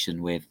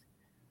conversation with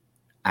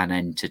an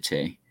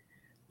entity,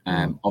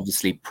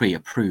 obviously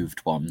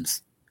pre-approved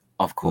ones,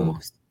 of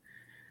course.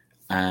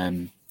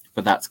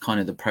 But that's kind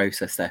of the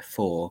process they're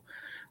for.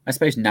 I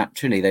suppose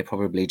naturally they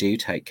probably do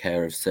take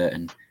care of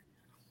certain,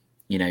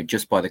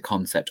 just by the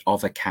concept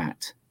of a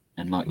cat,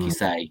 and like you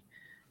say,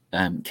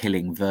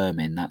 killing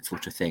vermin, that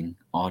sort of thing,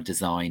 are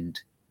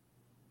designed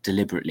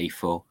deliberately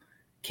for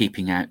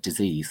keeping out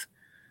disease.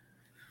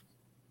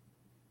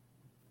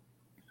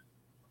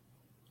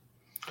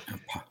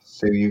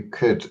 So you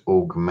could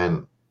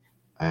augment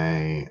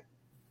a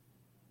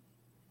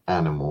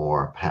animal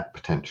or a pet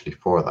potentially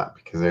for that,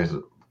 because there's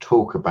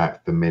talk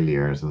about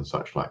familiars and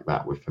such like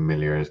that, with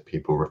familiars,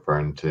 people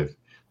referring to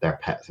their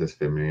pets as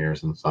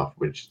familiars and stuff,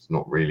 which is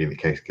not really the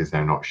case because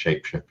they're not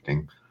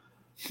shape-shifting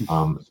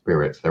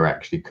spirits. They're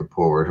actually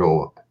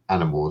corporeal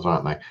animals,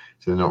 aren't they?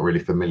 So they're not really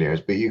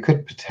familiars, but you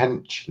could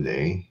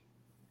potentially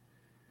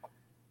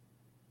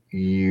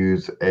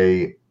use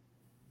a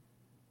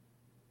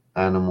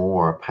animal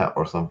or a pet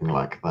or something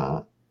like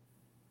that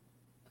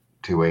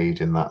to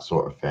aid in that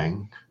sort of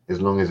thing,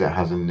 as long as it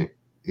hasn't,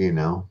 you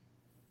know,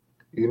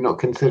 you're not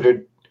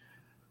considered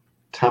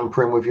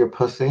tampering with your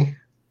pussy.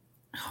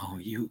 Oh,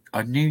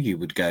 I knew you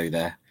would go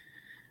there.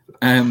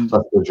 That's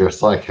because you're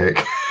psychic.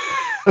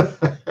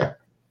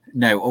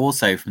 No,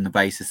 also from the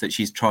basis that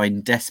she's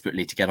trying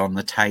desperately to get on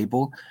the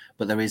table,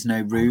 but there is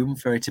no room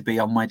for it to be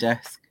on my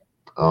desk.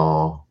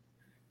 Oh.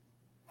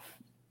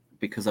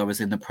 Because I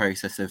was in the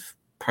process of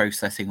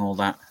processing all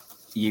that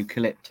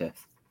eucalyptus.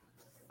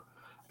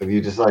 Have you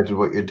decided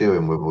what you're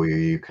doing with all your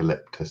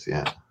eucalyptus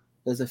yet?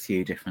 There's a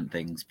few different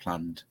things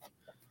planned.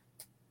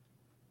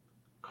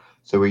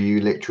 So are you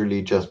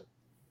literally just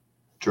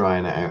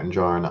drying it out and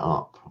jarring it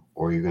up?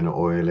 Or are you going to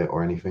oil it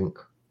or anything?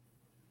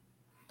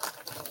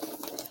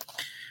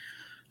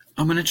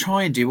 I'm going to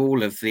try and do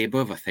all of the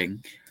above, I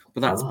think.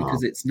 But that's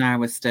because it's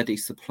now a steady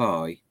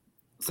supply.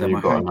 So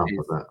you've got enough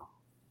of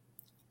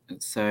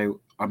it. So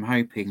I'm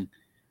hoping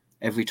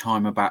every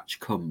time a batch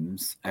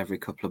comes, every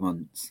couple of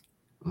months,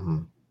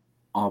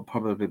 I'll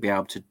probably be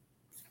able to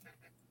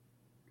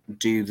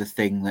do the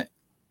thing that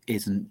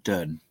isn't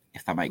done,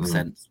 if that makes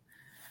sense.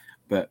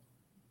 But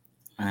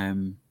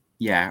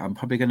yeah, I'm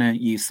probably going to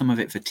use some of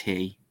it for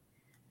tea.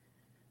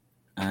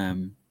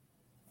 And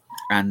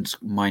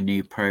my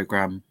new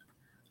program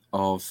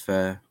of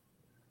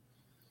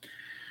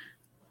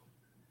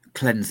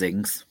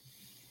cleansings.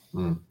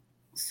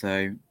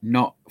 So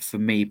not for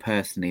me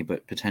personally,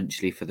 but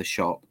potentially for the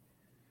shop.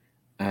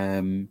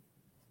 So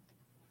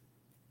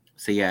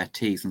yeah,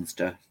 teas and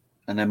stuff.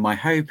 And then my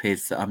hope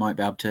is that I might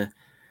be able to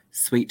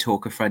sweet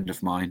talk a friend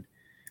of mine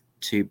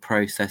to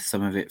process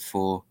some of it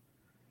for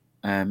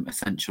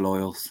essential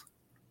oils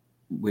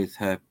with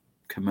her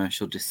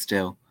commercial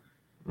distill.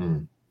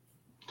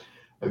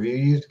 Have you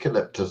used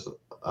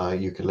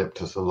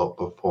eucalyptus a lot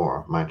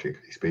before,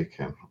 magically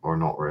speaking, or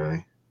not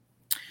really?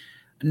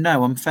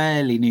 No, I'm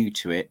fairly new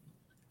to it.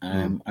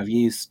 I've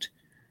used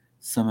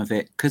some of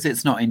it because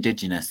it's not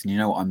indigenous, and you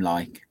know what I'm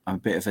like. I'm a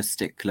bit of a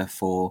stickler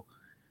for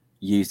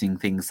using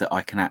things that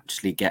I can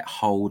actually get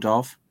hold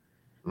of,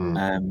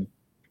 and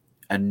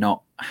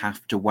not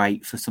have to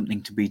wait for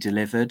something to be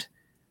delivered.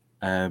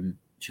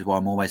 Which is why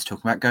I'm always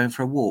talking about going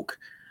for a walk.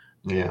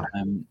 Yeah.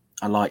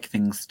 I like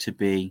things to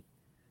be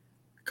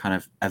kind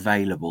of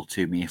available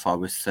to me if I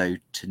was so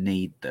to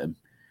need them.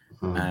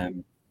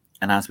 And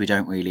as we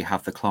don't really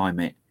have the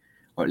climate,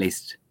 or at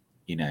least,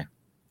 you know,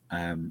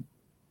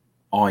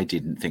 I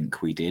didn't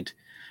think we did,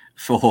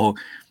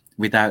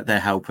 without the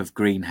help of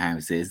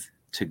greenhouses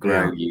to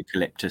grow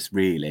eucalyptus,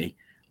 really,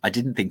 I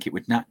didn't think it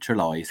would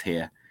naturalise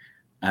here.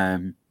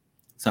 So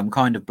I'm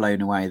kind of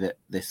blown away that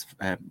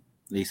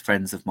these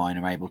friends of mine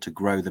are able to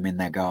grow them in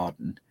their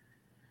garden.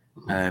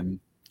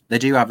 They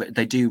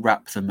do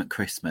wrap them at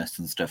Christmas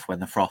and stuff when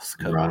the frosts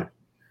come. Right.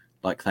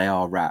 Like they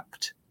are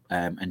wrapped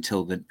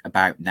until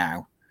about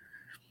now,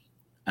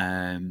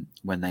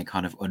 when they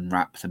kind of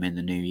unwrap them in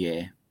the new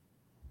year.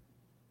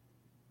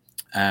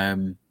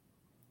 But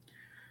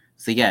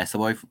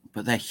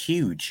they're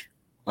huge.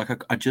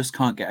 Like I just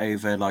can't get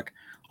over, like,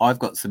 I've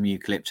got some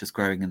eucalyptus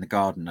growing in the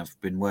garden. I've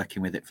been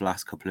working with it for the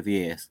last couple of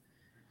years.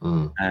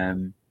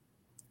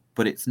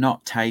 But it's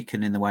not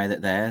taken in the way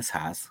that theirs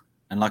has.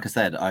 And like I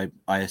said, I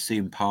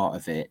assume part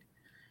of it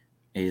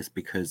is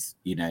because,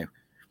 you know,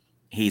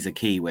 he's a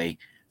Kiwi.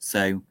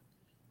 So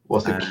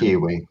what's a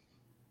Kiwi?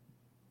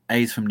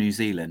 He's from New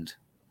Zealand.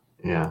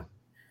 Yeah.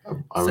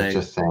 I was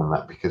just saying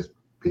that because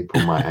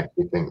people might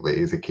actually think that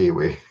he's a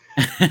Kiwi.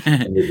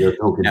 You're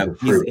talking No, to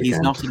fruit he's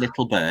again. not a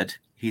little bird.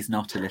 He's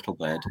not a little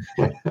bird.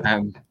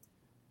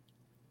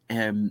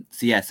 So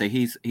yeah, so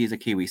he's a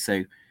Kiwi.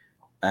 So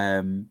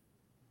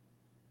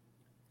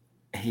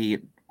he,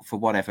 for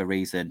whatever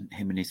reason,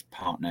 him and his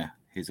partner,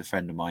 who's a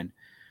friend of mine,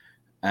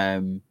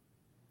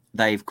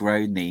 they've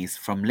grown these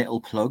from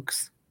little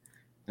plugs.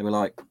 They were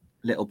like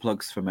little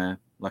plugs from a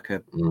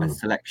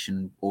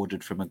selection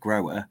ordered from a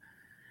grower.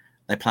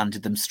 They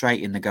planted them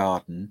straight in the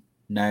garden,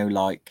 no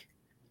like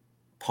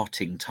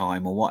potting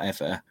time or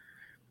whatever,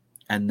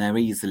 and they're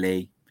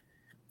easily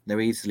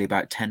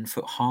about 10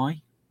 foot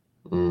high.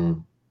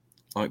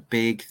 Like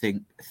big,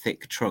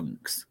 thick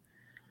trunks.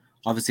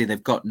 Obviously,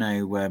 they've got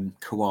no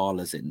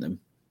koalas in them,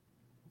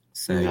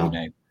 so you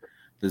know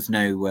there's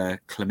no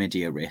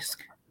chlamydia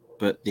risk.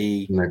 But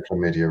no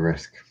chlamydia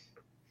risk.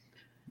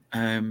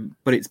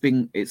 But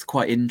it's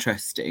quite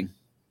interesting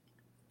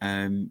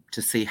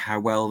to see how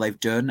well they've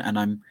done,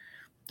 and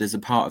there's a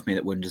part of me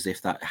that wonders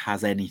if that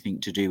has anything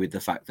to do with the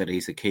fact that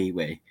he's a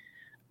Kiwi,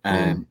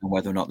 and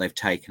whether or not they've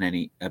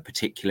taken a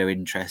particular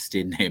interest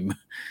in him.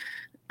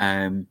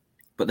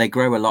 But they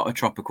grow a lot of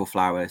tropical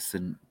flowers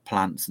and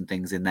plants and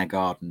things in their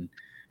garden.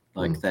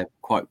 Like they're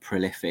quite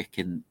prolific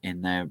in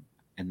their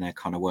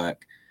kind of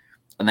work,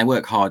 and they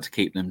work hard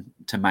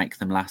to make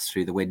them last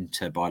through the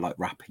winter by like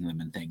wrapping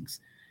them and things.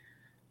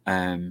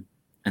 And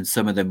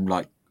some of them,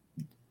 like,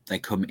 they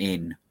come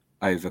in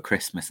over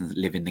Christmas and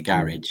live in the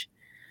garage.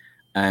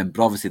 But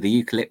obviously the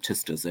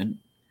eucalyptus doesn't.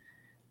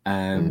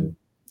 And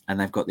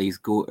they've got these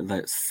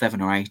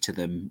 7 or 8 of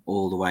them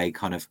all the way,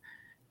 kind of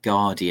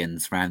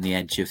guardians around the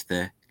edge of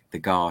the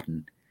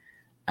garden.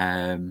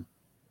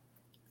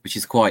 which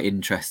is quite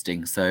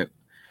interesting. So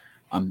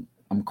I'm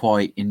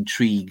quite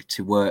intrigued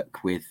to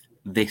work with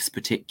this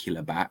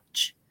particular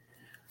batch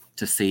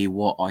to see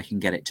what I can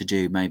get it to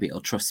do. Maybe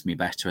it'll trust me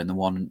better, and the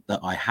one that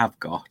I have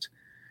got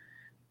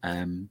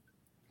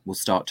will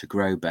start to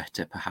grow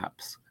better,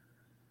 perhaps.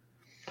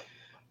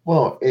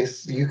 Well,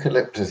 it's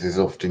eucalyptus is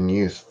often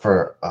used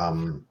for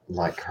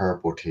like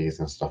herbal teas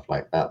and stuff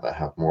like that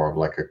have more of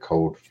like a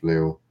cold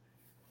flu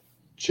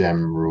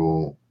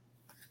general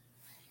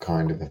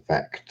kind of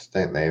effect,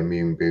 don't they?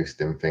 Immune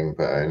boosting thing,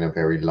 but in a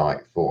very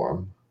light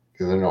form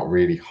because they're not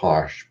really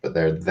harsh, but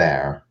they're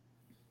there,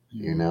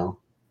 you know.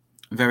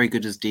 Very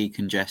good as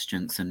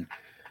decongestants, and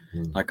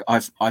Mm. like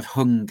I've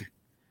hung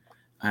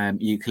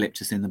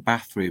eucalyptus in the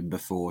bathroom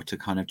before to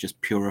kind of just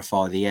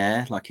purify the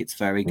air. Like it's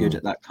very good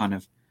at that kind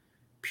of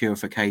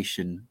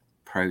purification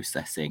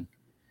processing.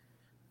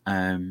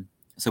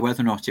 So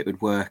whether or not it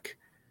would work,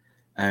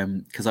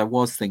 because I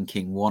was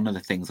thinking one of the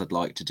things I'd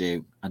like to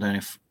do, I don't know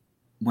if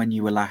when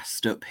you were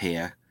last up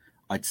here,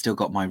 I'd still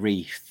got my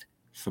wreath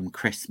from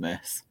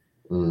Christmas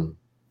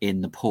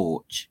in the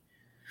porch.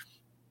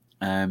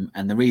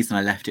 And the reason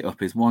I left it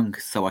up is one,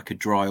 so I could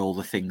dry all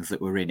the things that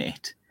were in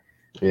it,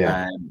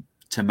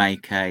 to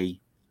make an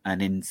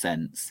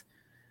incense.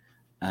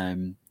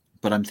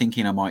 But I'm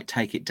thinking I might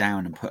take it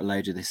down and put a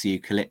load of this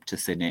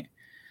eucalyptus in it,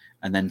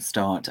 and then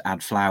start to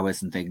add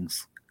flowers and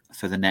things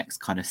for the next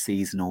kind of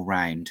seasonal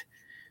round.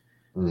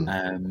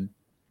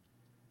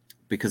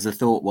 Because the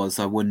thought was,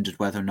 I wondered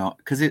whether or not,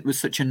 because it was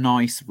such a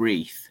nice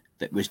wreath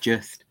that was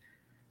just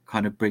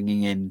kind of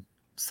bringing in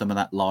some of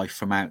that life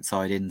from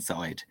outside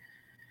inside.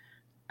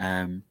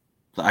 That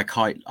I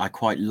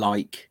quite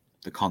like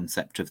the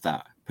concept of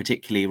that,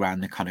 particularly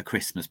around the kind of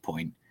Christmas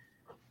point.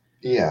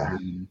 Yeah.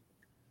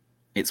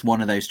 It's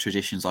one of those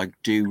traditions I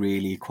do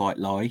really quite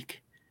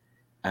like.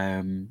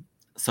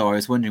 So I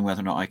was wondering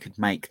whether or not I could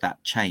make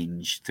that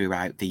change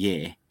throughout the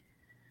year,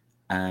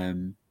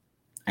 and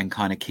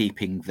kind of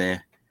keeping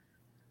the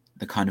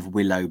kind of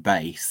willow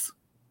base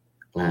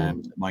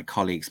my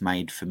colleagues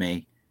made for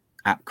me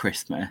at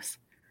Christmas,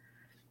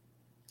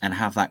 and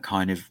have that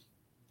kind of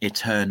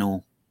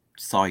eternal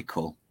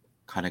cycle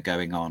kind of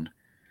going on.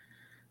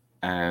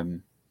 I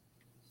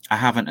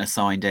haven't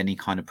assigned any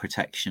kind of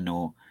protection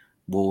or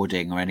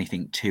warding or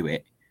anything to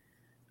it.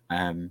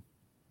 I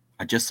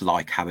just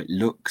like how it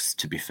looks,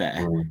 to be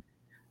fair.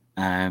 So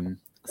I'm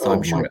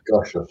sure. My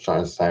gosh, I'm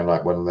trying to sound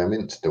like one of them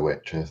Insta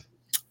witches.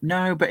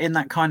 No, but in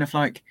that kind of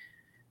like,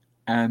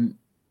 I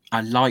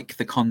like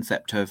the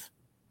concept of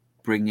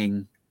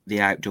bringing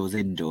the outdoors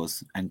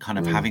indoors and kind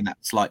of having that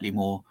slightly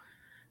more,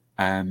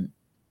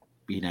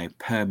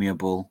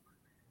 permeable.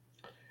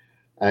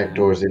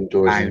 Outdoors,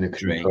 indoors in a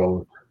boundary.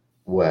 controlled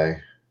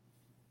way.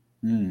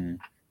 Mm.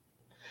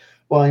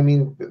 Well, I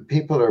mean,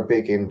 people are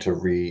big into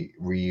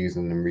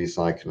reusing and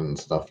recycling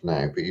stuff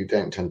now, but you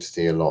don't tend to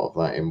see a lot of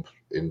that in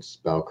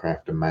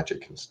spellcraft and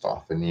magic and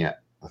stuff, and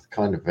yet that's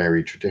kind of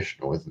very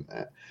traditional, isn't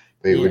it?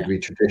 But it would be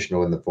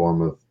traditional in the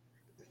form of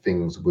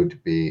things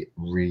would be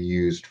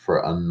reused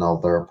for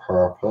another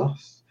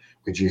purpose,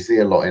 which you see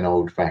a lot in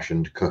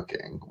old-fashioned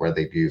cooking, where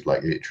they've used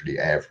like literally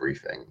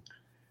everything,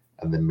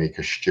 and then make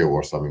a stew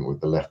or something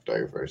with the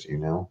leftovers,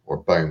 or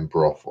bone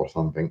broth or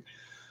something.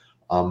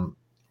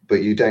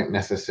 But you don't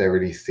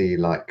necessarily see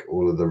like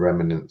all of the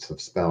remnants of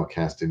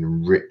spellcasting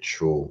and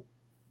ritual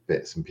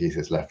bits and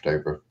pieces left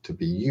over to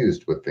be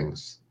used with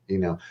things.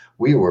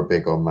 We were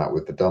big on that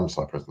with the dumb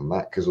suppers and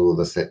that, because all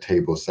the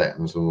table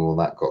settings and all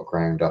that got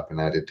ground up and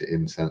added to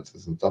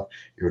incenses and stuff.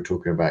 You were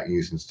talking about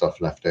using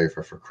stuff left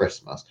over for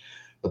Christmas.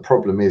 The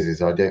problem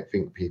is I don't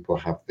think people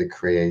have the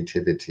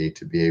creativity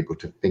to be able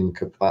to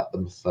think of that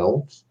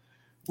themselves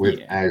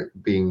without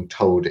being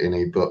told in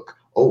a book,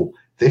 oh,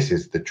 this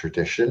is the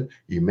tradition.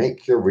 You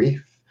make your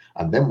wreath,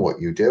 and then what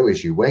you do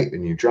is you wait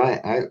and you dry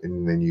it out,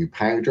 and then you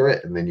powder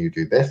it, and then you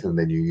do this, and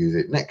then you use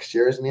it next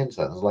year as an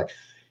incense. It's like,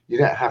 you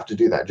don't have to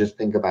do that. Just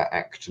think about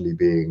actually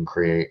being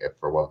creative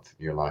for once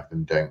in your life,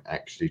 and don't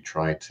actually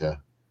try to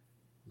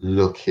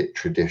look at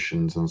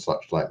traditions and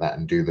such like that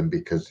and do them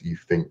because you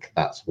think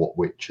that's what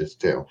witches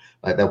do.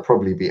 Like, there'll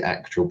probably be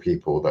actual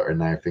people that are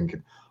now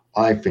thinking,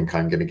 I think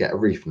I'm going to get a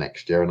wreath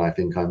next year, and I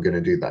think I'm going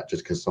to do that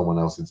just because someone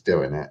else is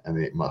doing it, and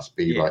it must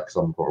be like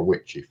some sort of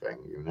witchy thing,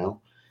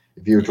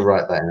 If you were to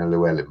write that in a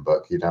Llewellyn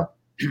book, you'd have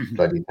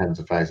bloody tens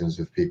of thousands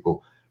of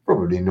people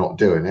probably not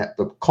doing it,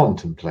 but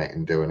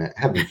contemplating doing it.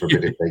 Heaven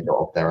forbid if they got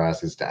off their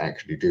asses to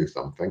actually do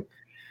something.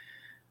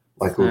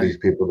 Like all these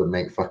people that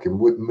make fucking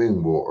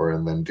moon water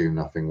and then do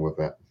nothing with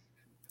it.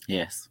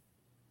 Yes.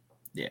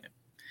 Yeah.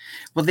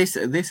 Well, this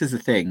is the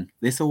thing.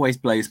 This always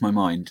blows my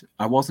mind.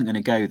 I wasn't going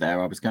to go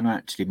there. I was going to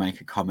actually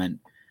make a comment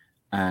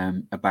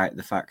about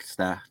the fact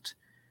that,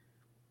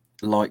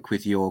 like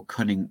with your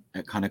cunning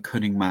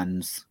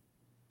man's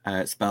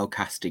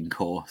spellcasting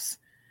course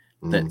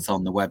that's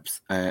on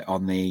the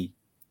on the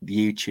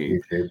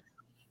YouTube,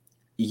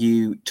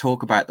 you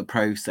talk about the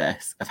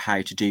process of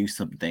how to do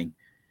something,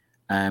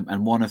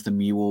 and one of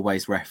them you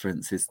always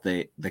reference is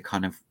the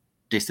kind of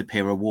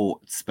disappear a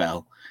wart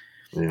spell.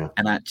 Yeah.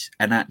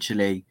 And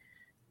actually,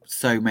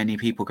 so many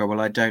people go,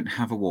 well, I don't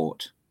have a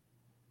wart.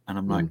 And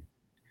I'm like,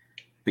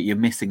 but you're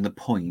missing the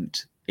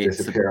point. It's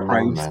Disappear a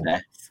among them.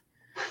 process.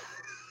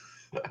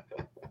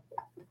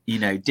 You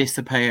know,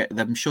 disappear.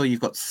 I'm sure you've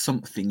got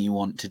something you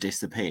want to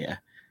disappear.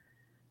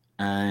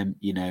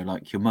 You know,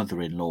 like your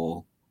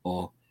mother-in-law,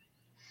 or,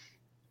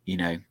 you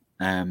know,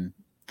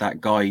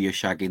 that guy you're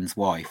shagging's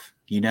wife.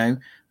 You know,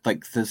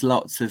 like there's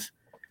lots of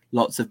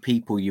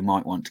people you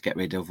might want to get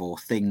rid of, or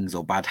things,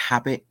 or bad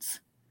habits.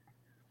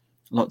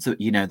 Lots of,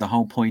 you know, the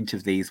whole point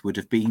of these would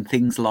have been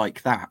things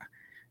like that.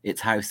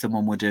 It's how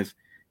someone would have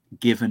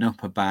given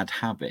up a bad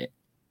habit,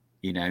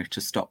 you know,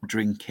 to stop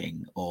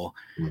drinking, or,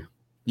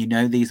 you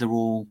know, these are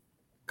all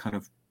kind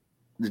of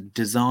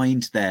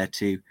designed there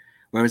to,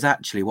 whereas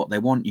actually what they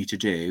want you to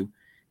do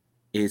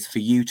is for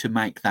you to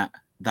make that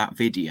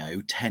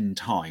video 10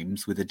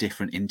 times with a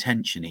different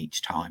intention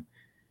each time,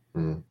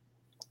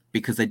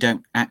 because they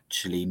don't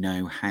actually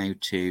know how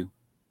to,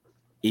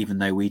 even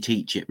though we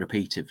teach it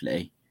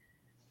repeatedly,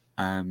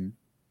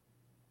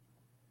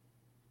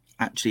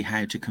 actually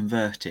how to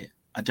convert it.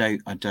 I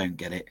don't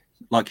get it.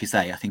 Like you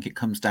say, I think it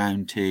comes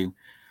down to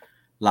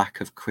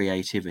lack of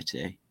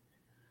creativity.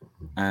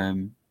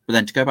 But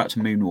then to go back to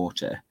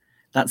Moonwater,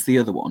 that's the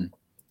other one.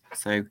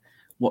 So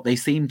what they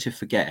seem to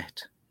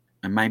forget,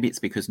 and maybe it's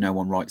because no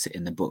one writes it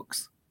in the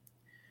books,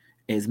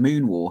 is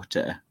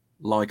Moonwater,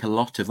 like a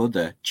lot of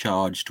other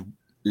charged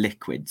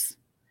liquids,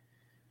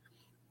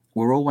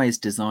 were always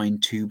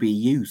designed to be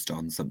used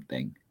on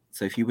something.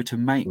 So if you were to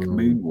make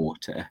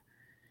Moonwater,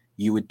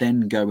 you would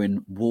then go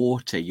and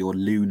water your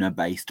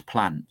lunar-based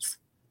plants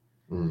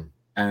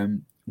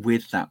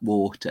with that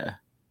water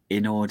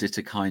in order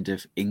to kind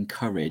of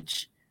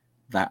encourage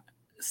that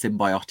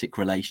symbiotic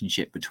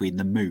relationship between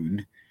the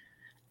moon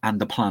and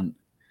the plant,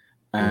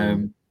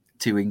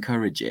 to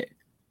encourage it.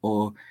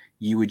 Or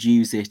you would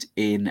use it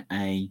in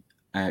a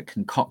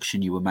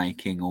concoction you were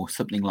making, or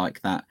something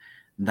like that,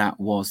 that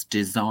was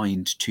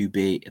designed to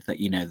be that,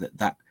 you know,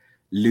 that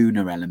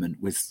lunar element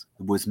was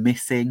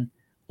missing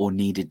or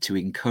needed to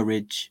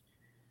encourage.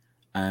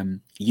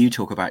 You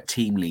talk about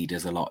team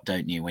leaders a lot,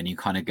 don't you, when you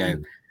kind of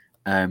go,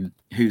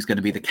 who's going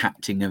to be the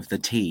captain of the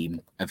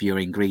team of your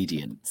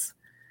ingredients,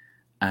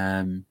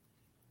 and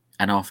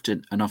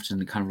often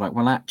kind of like,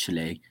 well,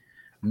 actually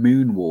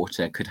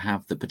Moonwater could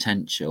have the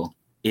potential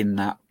in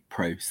that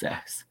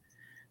process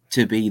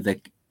to be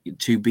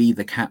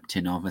the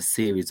captain of a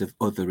series of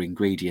other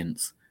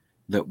ingredients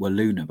that were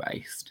lunar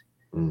based,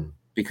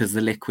 because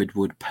the liquid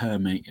would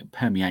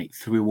permeate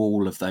through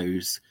all of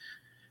those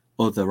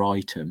other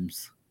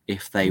items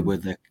if they were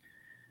the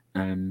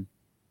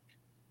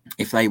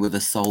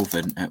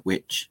solvent at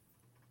which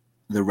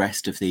the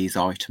rest of these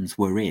items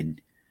were in.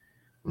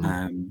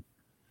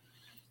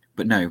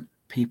 But no,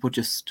 people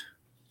just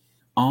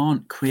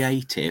aren't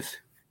creative,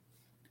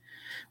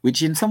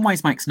 which in some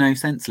ways makes no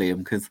sense, Liam,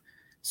 because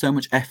so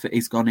much effort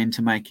is gone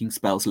into making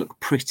spells look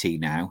pretty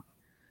now.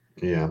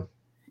 Yeah.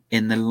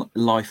 In the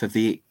life of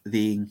the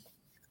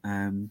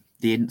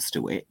Insta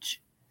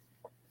Witch,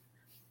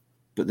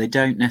 but they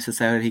don't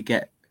necessarily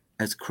get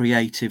as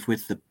creative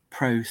with the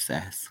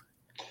process.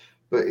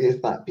 But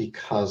is that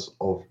because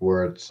of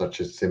words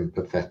such as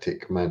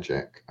sympathetic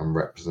magic and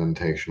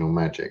representational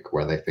magic,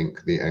 where they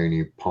think the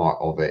only part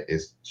of it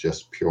is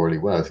just purely,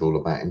 well, it's all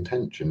about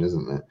intention,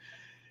 isn't it?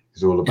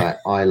 It's all about,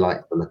 I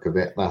like the look of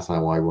it, that's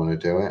how I want to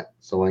do it,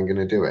 so I'm going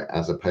to do it,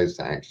 as opposed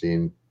to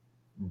actually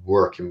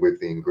working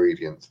with the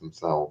ingredients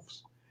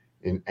themselves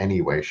in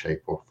any way,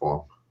 shape, or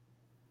form.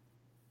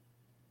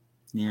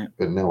 Yeah.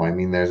 But no, I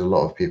mean, there's a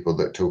lot of people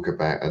that talk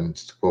about and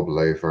squabble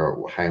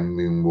over how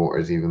Moonwater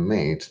is even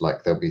made.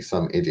 Like, there'll be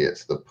some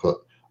idiots that put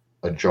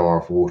a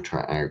jar of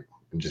water out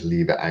and just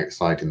leave it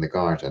outside in the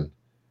garden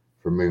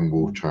for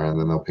Moonwater, and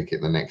then they'll pick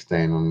it the next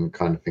day. And I'm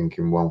kind of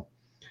thinking, well,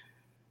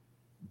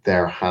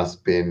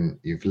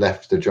 you've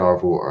left the jar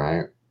of water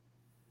out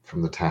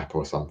from the tap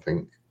or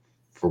something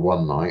for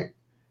one night.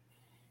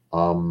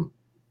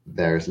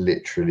 There's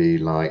literally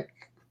like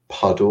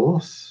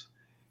puddles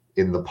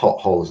in the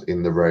potholes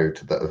in the road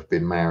that have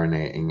been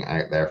marinating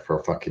out there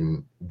for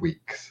fucking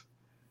weeks.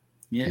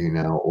 Yeah. You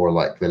know, or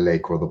like the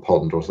lake or the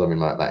pond or something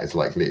like that. It's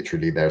like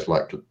literally there's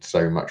like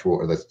so much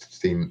water that's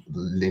seen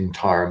the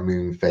entire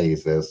moon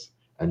phases,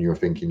 and you're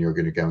thinking you're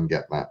going to go and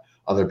get that.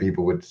 Other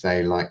people would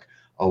say like,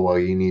 oh, well,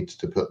 you need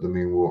to put the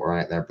moon water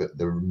out there, but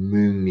the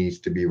moon needs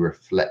to be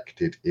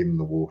reflected in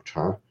the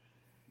water,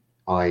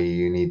 i.e.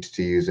 you need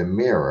to use a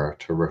mirror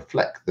to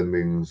reflect the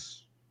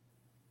moon's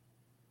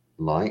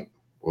light,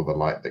 or the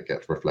light that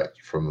gets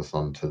reflected from the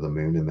sun to the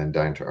moon and then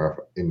down to earth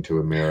into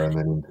a mirror and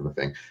then into the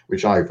thing,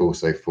 which I've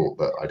also thought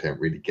that I don't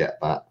really get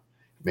that.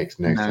 It makes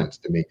no sense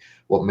to me.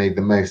 What made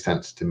the most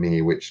sense to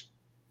me, which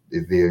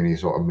is the only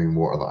sort of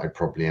Moonwater that I'd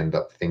probably end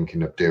up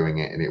thinking of doing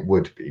it, and it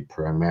would be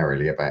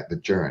primarily about the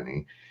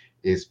journey,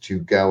 is to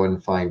go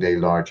and find a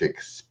large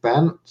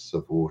expanse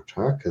of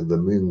water, because the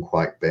moon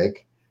quite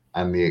big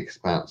and the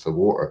expanse of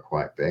water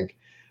quite big,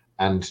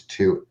 and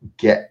to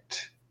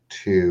get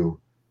to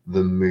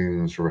the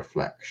moon's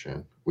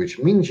reflection, which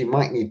means you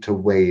might need to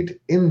wade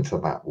into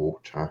that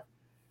water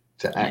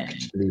to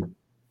actually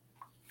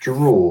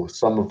draw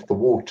some of the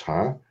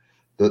water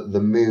that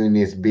the moon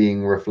is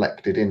being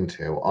reflected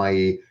into,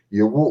 i.e.,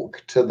 you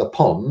walk to the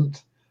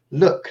pond,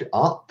 look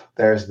up,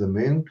 there's the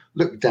moon,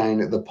 look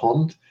down at the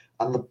pond,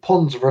 and the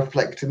pond's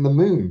reflecting the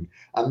moon.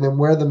 And then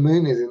where the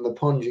moon is in the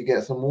pond, you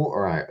get some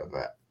water out of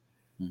it.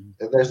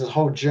 There's this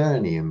whole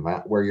journey in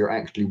that where you're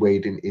actually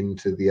wading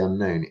into the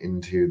unknown,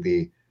 into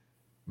the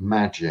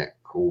magic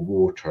or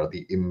water,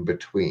 the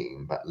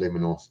in-between, that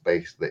liminal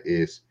space that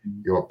is,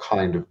 you're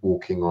kind of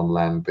walking on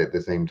land, but at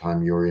the same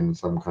time you're in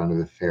some kind of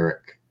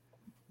etheric,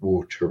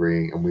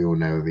 watery, and we all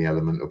know the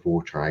element of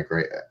water, how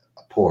great a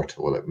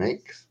portal it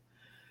makes.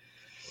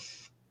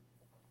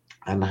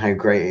 And how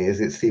great it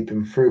is it's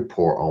seeping through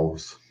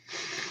portholes.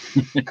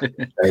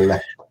 They're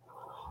left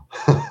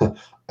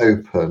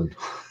open.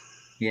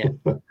 Yeah.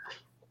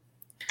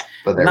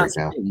 But there we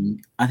go.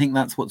 I think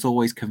that's what's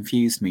always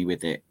confused me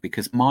with it,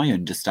 because my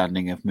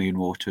understanding of moon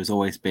water has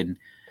always been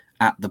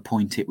at the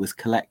point it was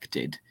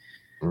collected.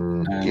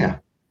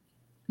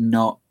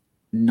 Not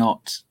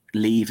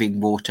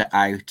leaving water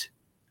out,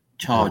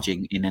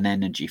 charging in an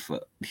energy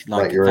foot.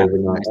 Like your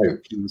overnight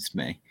oats. Confused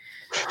me.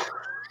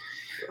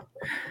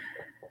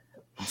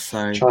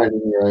 So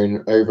charging your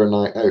own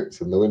overnight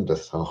oats in the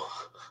windowsill.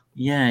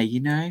 Yeah,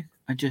 I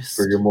just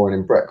for your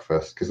morning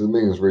breakfast, because the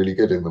moon's really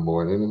good in the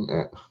morning, isn't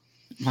it?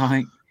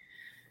 Like,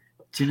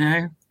 do you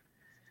know?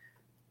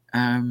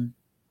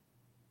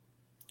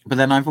 But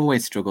then I've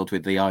always struggled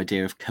with the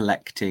idea of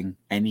collecting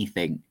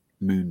anything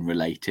moon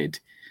related.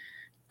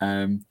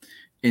 In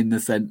the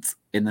sense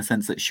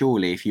that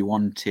surely if you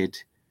wanted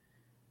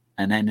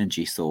an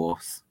energy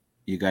source,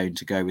 you're going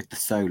to go with the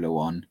solar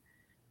one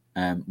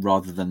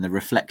rather than the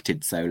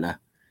reflected solar.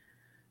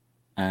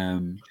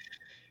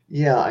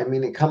 Yeah, I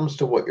mean, it comes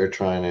to what you're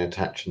trying to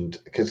attach, and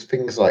because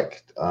things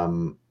like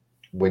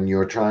when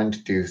you're trying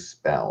to do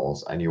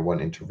spells and you're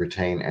wanting to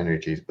retain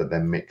energies but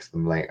then mix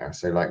them later.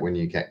 So like when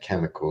you get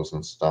chemicals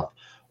and stuff,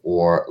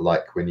 or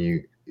like when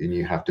you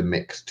have to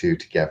mix two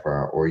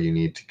together, or you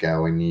need to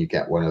go and you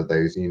get one of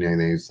those,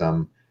 those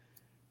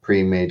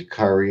pre-made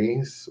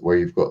curries where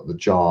you've got the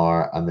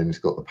jar and then it's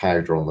got the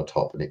powder on the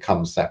top and it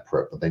comes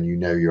separate, but then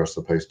you're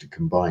supposed to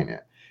combine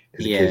it.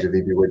 It's a case of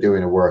if you were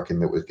doing a working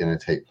that was going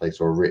to take place,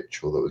 or a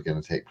ritual that was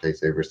going to take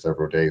place over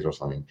several days or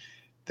something,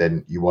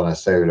 then you want a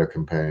solar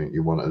component,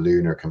 you want a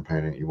lunar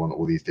component, you want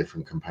all these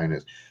different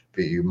components,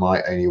 but you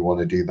might only want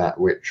to do that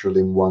ritual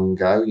in one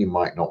go. You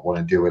might not want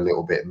to do a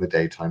little bit in the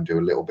daytime, do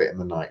a little bit in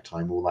the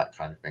nighttime, all that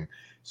kind of thing.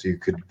 So you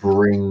could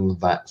bring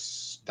that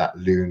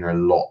lunar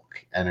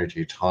lock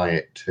energy, tie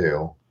it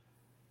to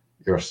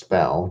your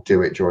spell,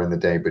 do it during the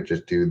day, but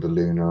just do the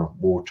lunar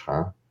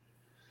water,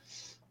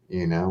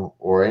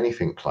 or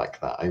anything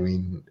like that. I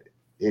mean,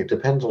 it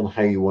depends on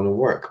how you want to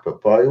work, but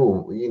by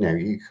all,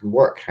 you can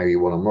work how you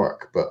want to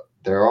work, but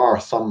there are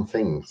some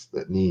things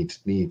that need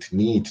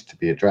to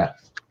be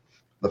addressed.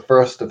 The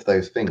first of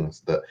those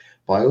things that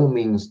by all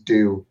means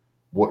do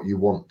what you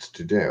want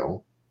to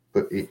do,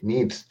 but it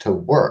needs to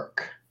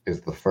work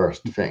is the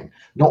first thing.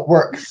 Not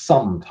work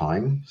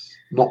sometimes,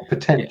 not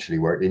potentially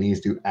work. It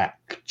needs to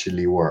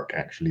actually work,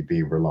 actually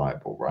be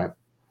reliable, right?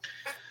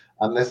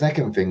 And the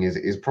second thing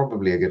is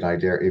probably a good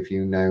idea if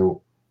you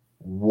know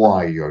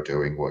why you're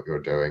doing what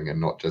you're doing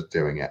and not just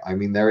doing it. I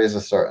mean, there is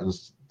a certain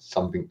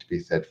something to be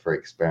said for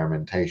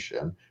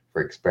experimentation,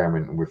 for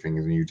experimenting with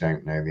things and you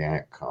don't know the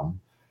outcome.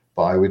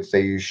 But I would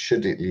say you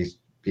should at least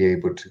be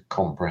able to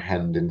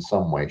comprehend in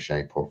some way,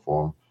 shape, or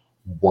form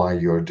why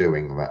you're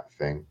doing that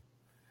thing.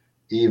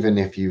 Even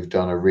if you've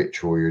done a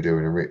ritual, you're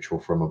doing a ritual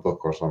from a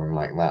book or something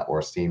like that,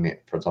 or seen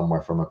it from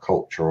somewhere from a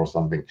culture or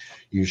something,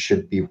 you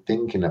should be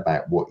thinking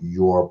about what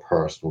your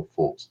personal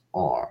thoughts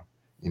are.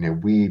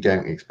 We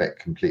don't expect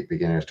complete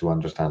beginners to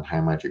understand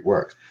how magic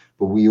works,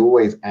 but we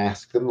always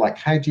ask them, like,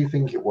 how do you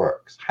think it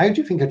works? How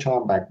do you think a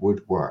charm bag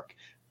would work?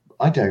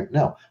 I don't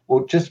know.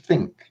 Well, just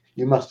think.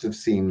 You must have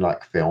seen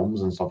like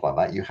films and stuff like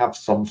that. You have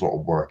some sort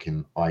of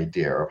working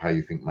idea of how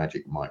you think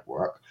magic might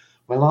work.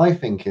 Well, I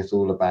think it's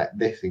all about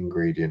this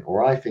ingredient,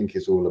 or I think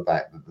it's all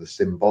about the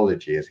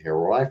symbology is here,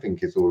 or I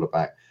think it's all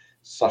about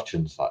such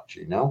and such,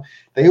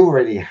 They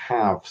already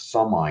have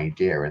some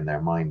idea in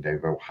their mind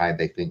over how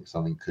they think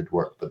something could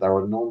work, but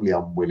they're normally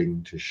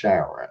unwilling to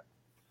share it,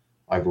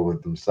 either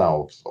with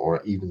themselves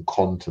or even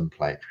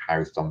contemplate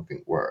how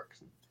something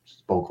works. It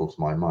just boggles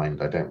my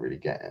mind. I don't really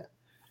get it.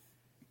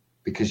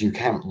 Because you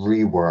can't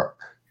rework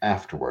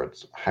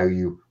afterwards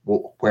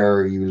where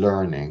are you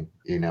learning,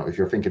 if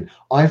you're thinking,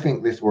 I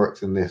think this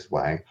works in this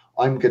way,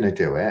 I'm going to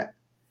do it.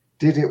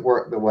 Did it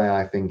work the way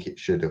I think it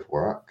should have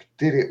worked?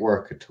 Did it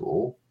work at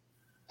all?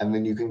 And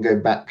then you can go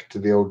back to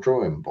the old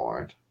drawing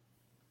board.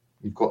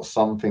 You've got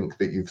something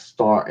that you've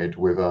started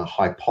with a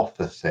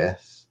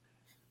hypothesis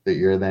that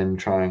you're then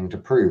trying to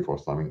prove or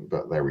something.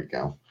 But there we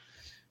go.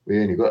 We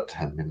only got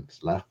 10 minutes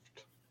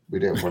left. We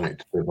don't want it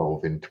to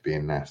evolve into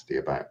being nasty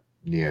about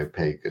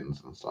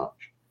neo-pagans and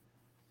such.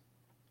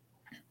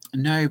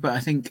 No, but I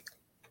think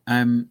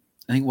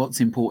what's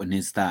important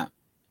is that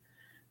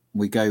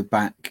we go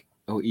back,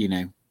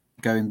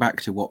 going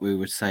back to what we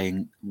were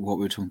saying, what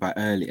we were talking about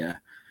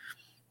earlier,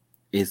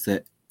 is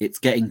that it's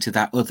getting to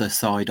that other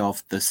side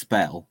of the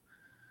spell,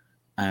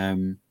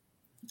 and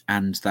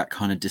that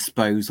kind of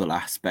disposal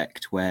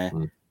aspect where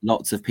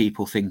lots of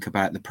people think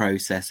about the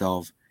process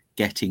of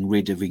getting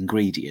rid of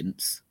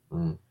ingredients.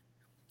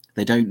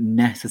 They don't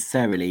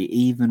necessarily,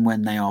 even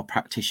when they are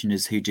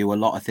practitioners who do a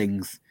lot of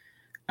things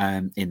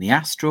in the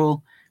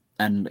astral,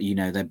 and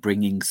they're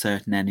bringing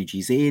certain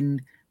energies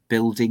in,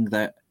 building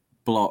that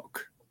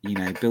block,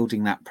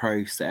 building that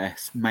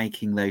process,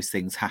 making those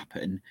things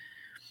happen.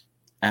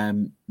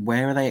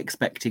 Where are they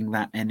expecting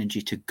that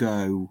energy to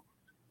go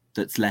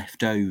that's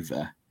left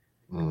over?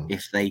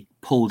 If they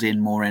pulled in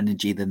more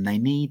energy than they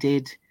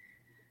needed,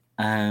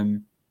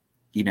 have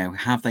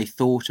they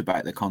thought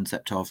about the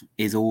concept of,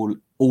 is all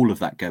of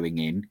that going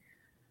in,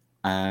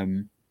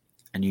 and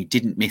you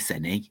didn't miss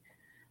any?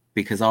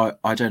 Because I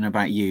don't know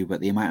about you,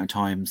 but the amount of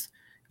times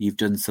you've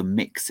done some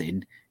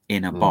mixing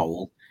in a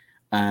bowl,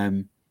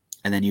 and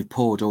then you've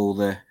poured all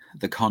the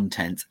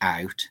contents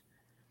out,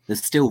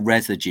 there's still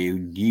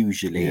residue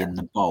usually in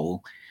the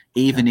bowl,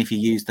 even if you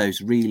use those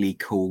really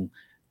cool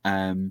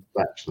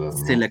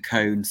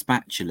silicone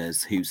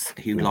spatulas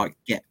who like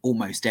get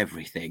almost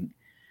everything,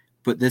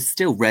 but there's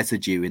still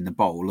residue in the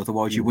bowl.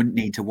 Otherwise you wouldn't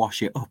need to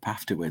wash it up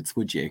afterwards,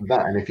 would you?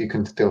 That, and if you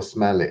can still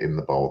smell it in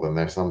the bowl, then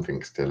there's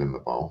something still in the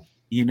bowl.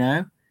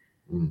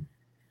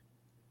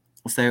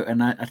 So,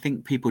 and I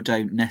think people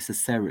don't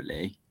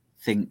necessarily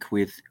think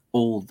with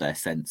all their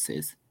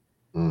senses.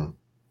 They're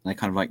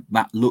kind of like,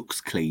 that looks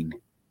clean,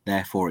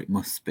 therefore it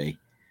must be.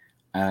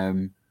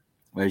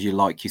 Whereas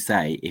like you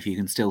say, if you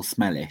can still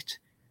smell it.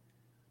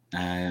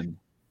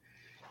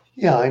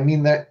 Yeah, I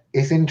mean, that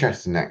it's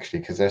interesting actually,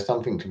 because there's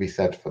something to be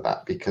said for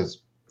that,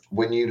 because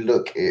when you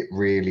look at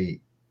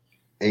really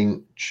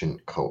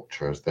ancient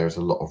cultures, there's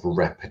a lot of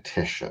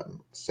repetition.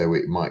 So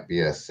it might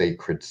be a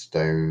sacred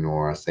stone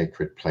or a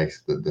sacred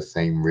place that the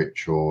same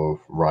ritual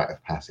of rite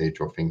of passage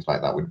or things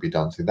like that would be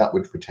done. So that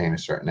would retain a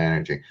certain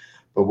energy.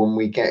 But when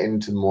we get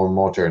into more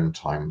modern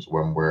times,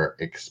 when we're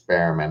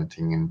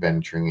experimenting and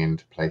venturing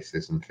into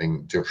places and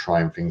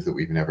trying things that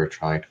we've never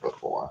tried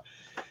before,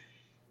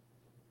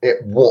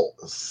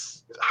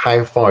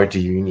 how far do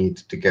you need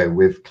to go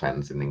with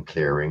cleansing and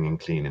clearing and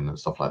cleaning and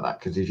stuff like that?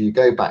 Because if you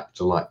go back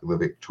to like the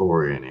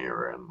Victorian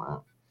era and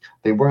that,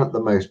 they weren't the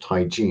most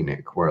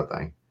hygienic, were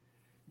they?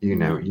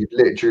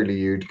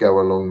 You'd go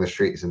along the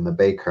streets in the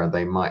baker,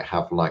 they might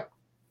have like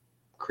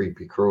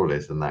creepy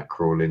crawlies and that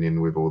crawling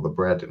in with all the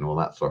bread and all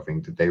that sort of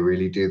thing. Did they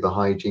really do the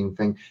hygiene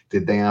thing?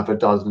 Did they have a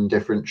dozen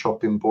different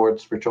chopping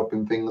boards for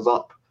chopping things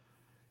up?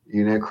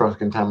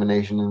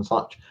 Cross-contamination and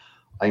such.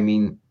 I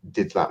mean,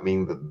 did that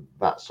mean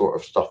that sort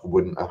of stuff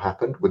wouldn't have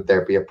happened? Would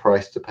there be a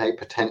price to pay?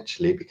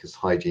 Potentially, because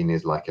hygiene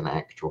is like an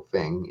actual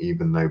thing,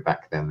 even though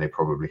back then they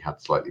probably had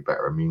slightly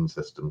better immune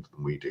systems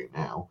than we do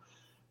now.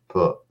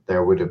 But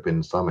there would have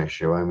been some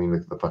issue. I mean,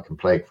 look at the fucking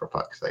plague, for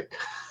fuck's sake.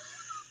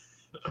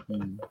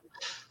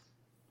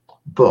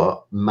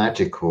 But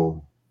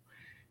magical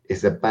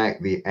is about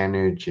the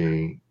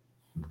energy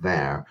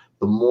there.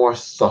 The more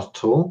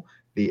subtle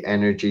the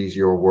energies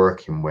you're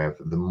working with,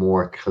 the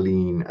more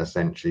clean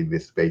essentially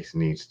this space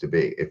needs to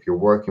be. If you're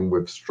working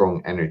with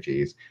strong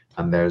energies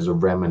and there's a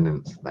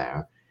remnant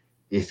there,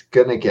 it's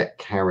going to get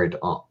carried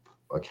up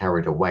or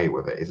carried away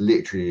with it. It's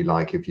literally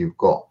like if you've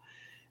got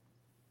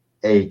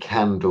a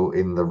candle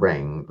in the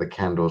ring, the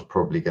candle's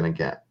probably going to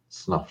get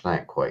snuffed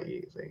out quite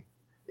easy.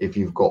 If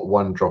you've got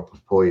one drop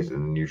of poison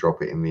and you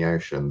drop it in the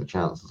ocean, the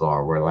chances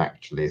are, well,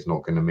 actually, it's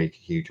not going to make a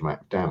huge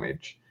amount of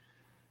damage.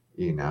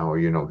 Or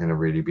you're not going to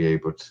really be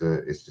able to,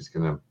 it's just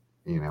going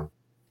to,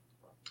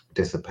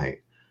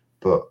 dissipate.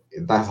 But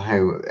that's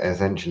how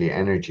essentially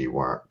energy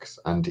works.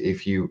 And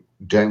if you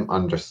don't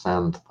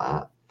understand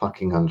that,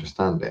 fucking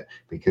understand it,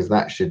 because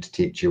that should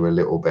teach you a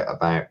little bit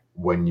about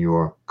when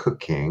you're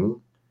cooking.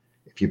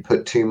 If you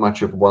put too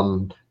much of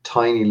one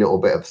tiny little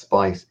bit of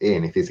spice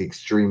in, if it's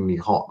extremely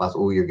hot, that's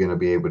all you're going to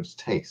be able to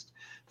taste.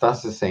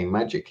 That's the same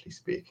magically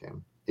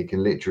speaking. It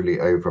can literally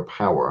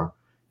overpower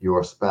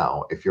your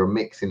spell. If you're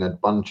mixing a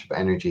bunch of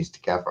energies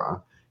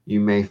together, you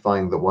may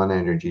find that one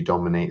energy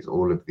dominates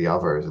all of the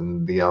others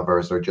and the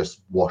others are just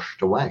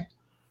washed away.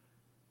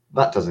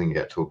 That doesn't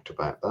get talked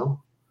about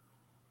though.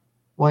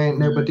 Why ain't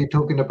nobody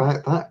talking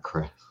about that,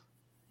 Chris?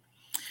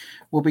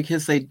 Well,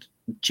 because they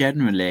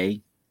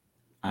generally,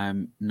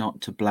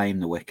 not to blame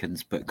the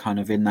Wiccans, but kind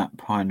of in that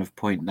kind of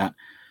point that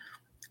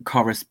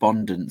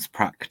correspondence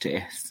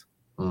practice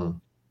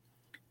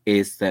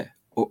is that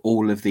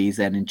all of these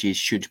energies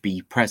should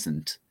be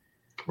present.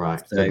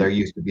 Right. So they're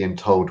used to being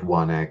told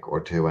 1 egg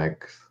or 2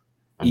 eggs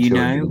and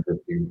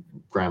 250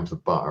 grams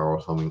of butter or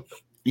something.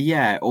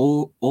 Yeah,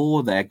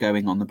 or they're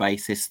going on the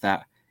basis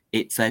that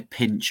it's a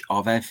pinch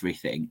of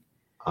everything.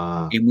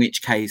 In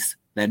which case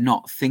they're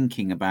not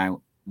thinking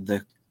about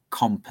the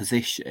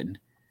composition.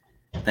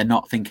 They're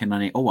not thinking,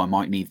 I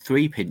might need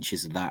 3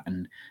 pinches of that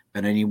and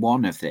only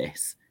 1 of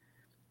this.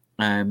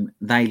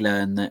 They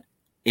learn that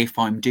if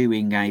I'm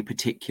doing a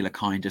particular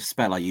kind of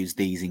spell, I use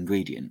these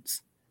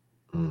ingredients.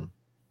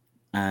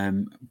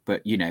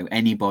 But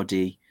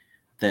anybody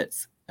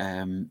that's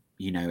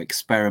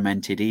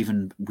experimented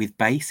even with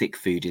basic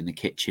food in the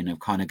kitchen of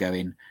kind of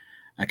going,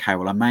 okay,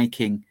 well, I'm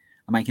making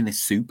this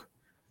soup,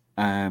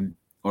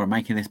 or I'm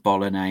making this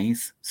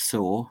bolognese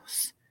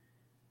sauce.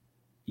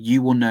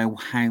 You will know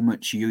how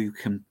much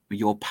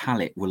your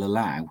palate will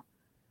allow.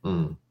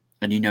 Mm.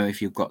 And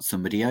if you've got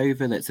somebody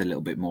over that's a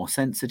little bit more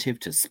sensitive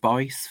to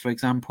spice, for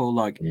example,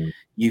 like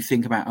you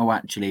think about, oh,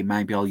 actually,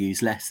 maybe I'll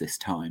use less this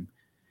time.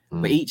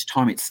 But each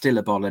time it's still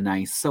a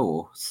bolognese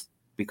sauce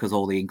because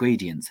all the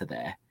ingredients are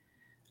there.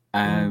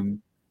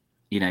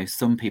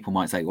 Some people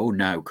might say, oh,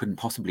 no, couldn't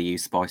possibly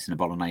use spice in a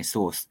bolognese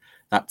sauce.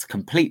 That's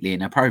completely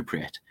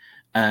inappropriate.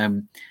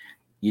 But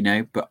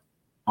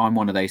I'm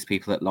one of those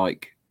people that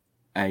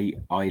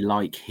I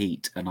like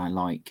heat and I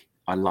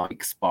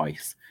like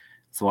spice.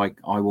 So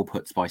I will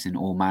put spice in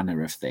all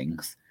manner of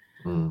things.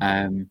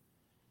 But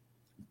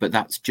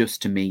that's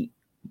just to meet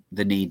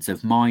the needs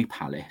of my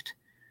palate.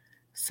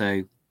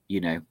 So,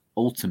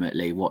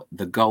 ultimately what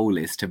the goal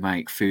is to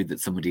make food that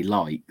somebody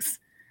likes,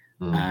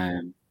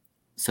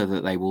 so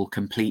that they will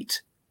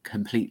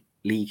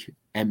completely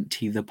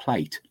empty the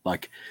plate.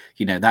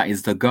 That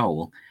is the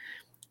goal.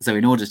 So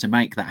in order to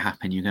make that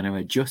happen, you're going to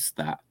adjust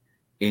that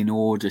in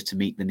order to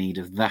meet the need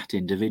of that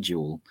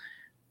individual.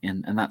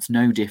 And that's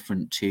no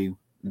different to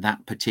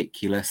that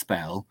particular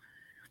spell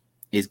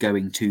is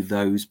going to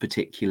those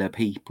particular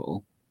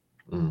people.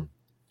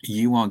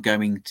 You are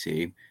going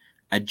to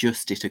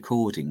adjust it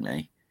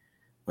accordingly,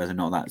 whether or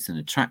not that's an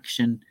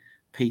attraction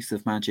piece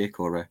of magic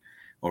or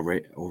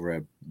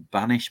a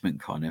banishment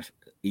kind of.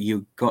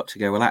 You've got to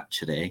go, well,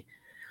 actually,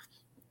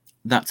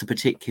 that's a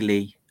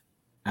particularly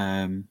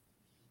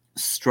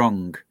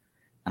strong,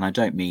 and I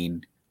don't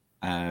mean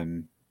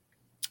kind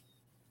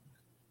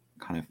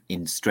of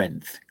in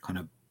strength, kind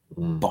of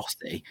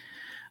bossy,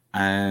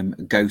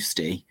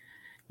 ghosty.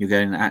 You're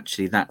going,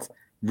 actually, that's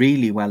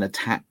really well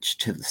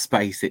attached to the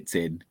space it's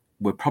in.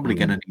 We're probably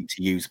going to need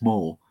to use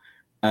more.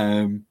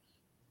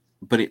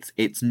 But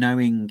it's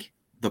knowing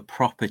the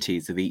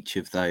properties of each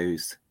of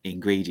those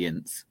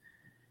ingredients,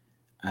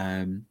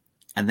 and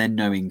then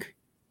knowing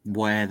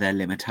where their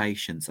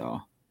limitations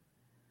are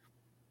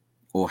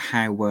or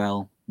how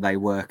well they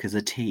work as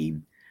a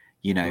team.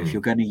 If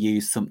you're going to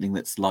use something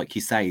that's, like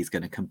you say, is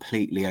going to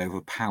completely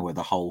overpower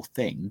the whole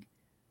thing,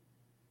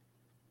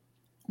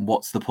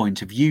 what's the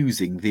point of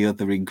using the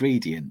other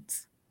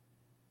ingredients?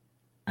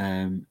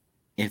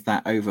 If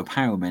that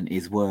overpowerment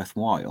is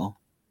worthwhile,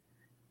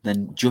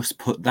 then just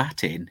put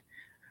that in.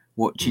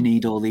 What do you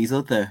need all these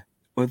other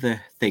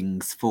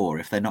things for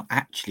if they're not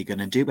actually going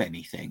to do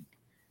anything?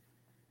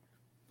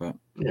 But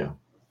yeah,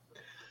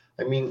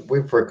 I mean,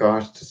 with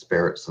regards to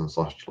spirits and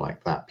such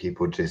like that,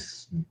 people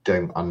just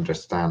don't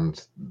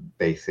understand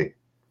basic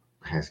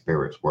how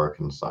spirits work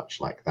and such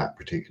like that,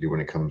 particularly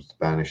when it comes to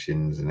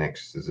banishings and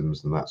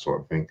exorcisms and that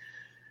sort of thing,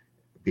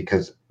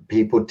 because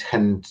people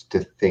tend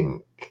to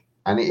think,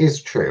 and it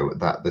is true,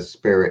 that the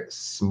spirit's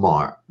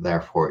smart,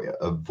 therefore it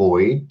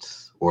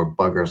avoids or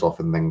buggers off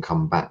and then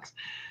come back.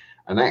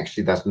 And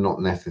actually, that's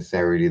not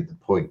necessarily the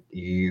point.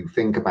 You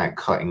think about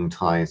cutting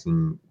ties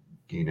and,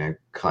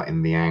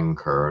 cutting the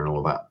anchor and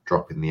all that,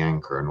 dropping the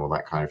anchor and all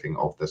that kind of thing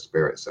of the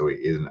spirit, so it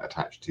isn't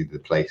attached to the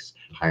place,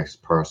 house,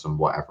 person,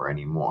 whatever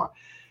anymore.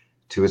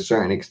 To a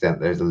certain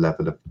extent, there's a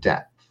level of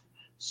depth.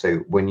 So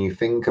when you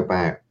think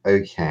about,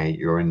 okay,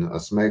 you're in a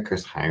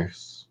smoker's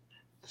house,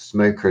 the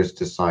smokers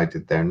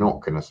decided they're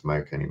not going to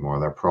smoke anymore,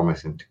 they're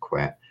promising to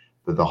quit,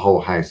 but the whole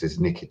house is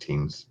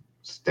nicotine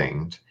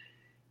stained.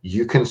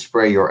 You can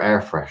spray your air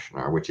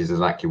freshener, which is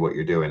exactly what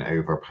you're doing,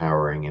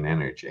 overpowering in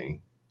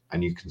energy,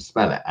 and you can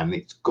smell it and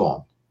it's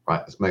gone,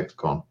 right? The smoke's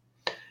gone.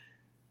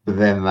 But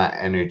then that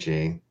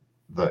energy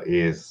that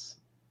is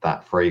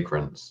that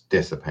fragrance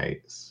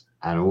dissipates,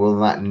 and all of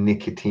that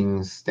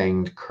nicotine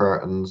stained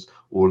curtains,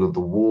 all of the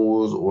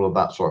walls, all of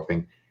that sort of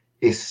thing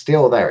is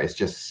still there. It's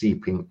just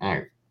seeping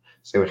out.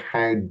 So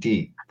how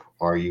deep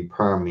are you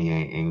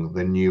permeating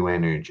the new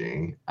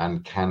energy,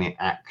 and can it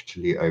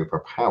actually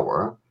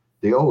overpower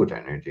the old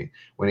energy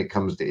when it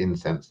comes to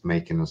incense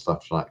making and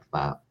stuff like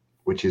that,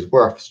 which is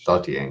worth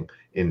studying,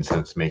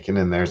 incense making.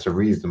 And there's a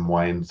reason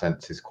why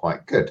incense is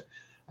quite good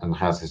and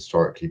has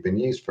historically been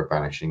used for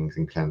banishings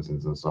and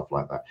cleansings and stuff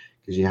like that,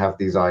 because you have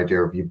these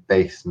idea of your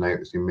base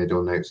notes, your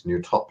middle notes, and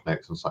your top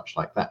notes and such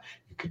like that.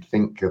 You could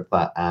think of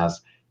that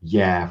as,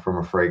 yeah, from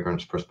a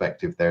fragrance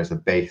perspective, there's a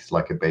bass,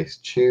 like a bass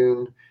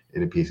tune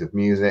in a piece of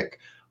music,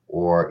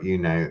 or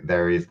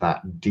there is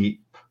that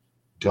deep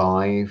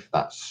dive,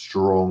 that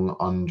strong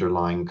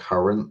underlying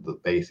current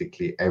that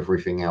basically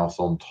everything else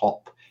on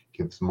top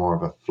gives more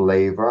of a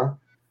flavor.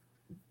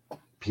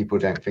 People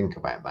don't think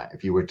about that.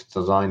 If you were to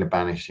design a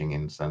banishing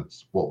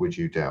incense, what would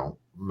you do?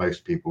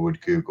 Most people would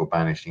Google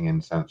banishing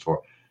incense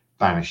or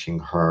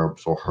banishing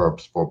herbs or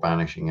herbs for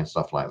banishing and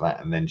stuff like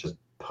that, and then just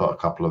put a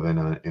couple of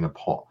them in a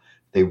pot.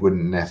 They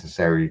wouldn't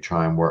necessarily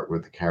try and work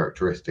with the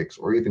characteristics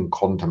or even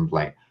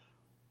contemplate,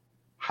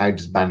 how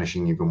does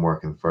banishing even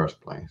work in the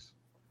first place?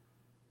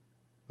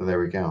 But there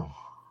we go.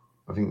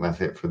 I think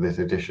that's it for this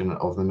edition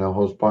of the No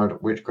Holds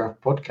Barred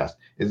Witchcraft podcast.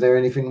 Is there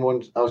anything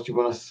else you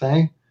want to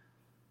say?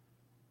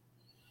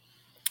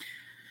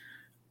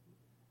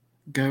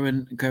 Go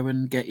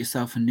and get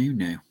yourself a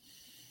Noo-Noo.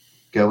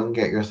 Go and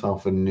get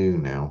yourself a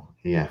Noo-Noo.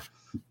 Yes.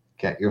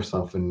 Get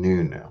yourself a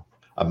Noo-Noo.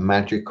 A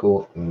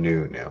magical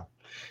Noo-Noo.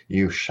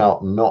 You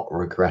shall not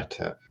regret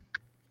it.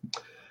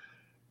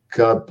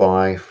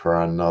 Goodbye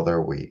for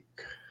another week.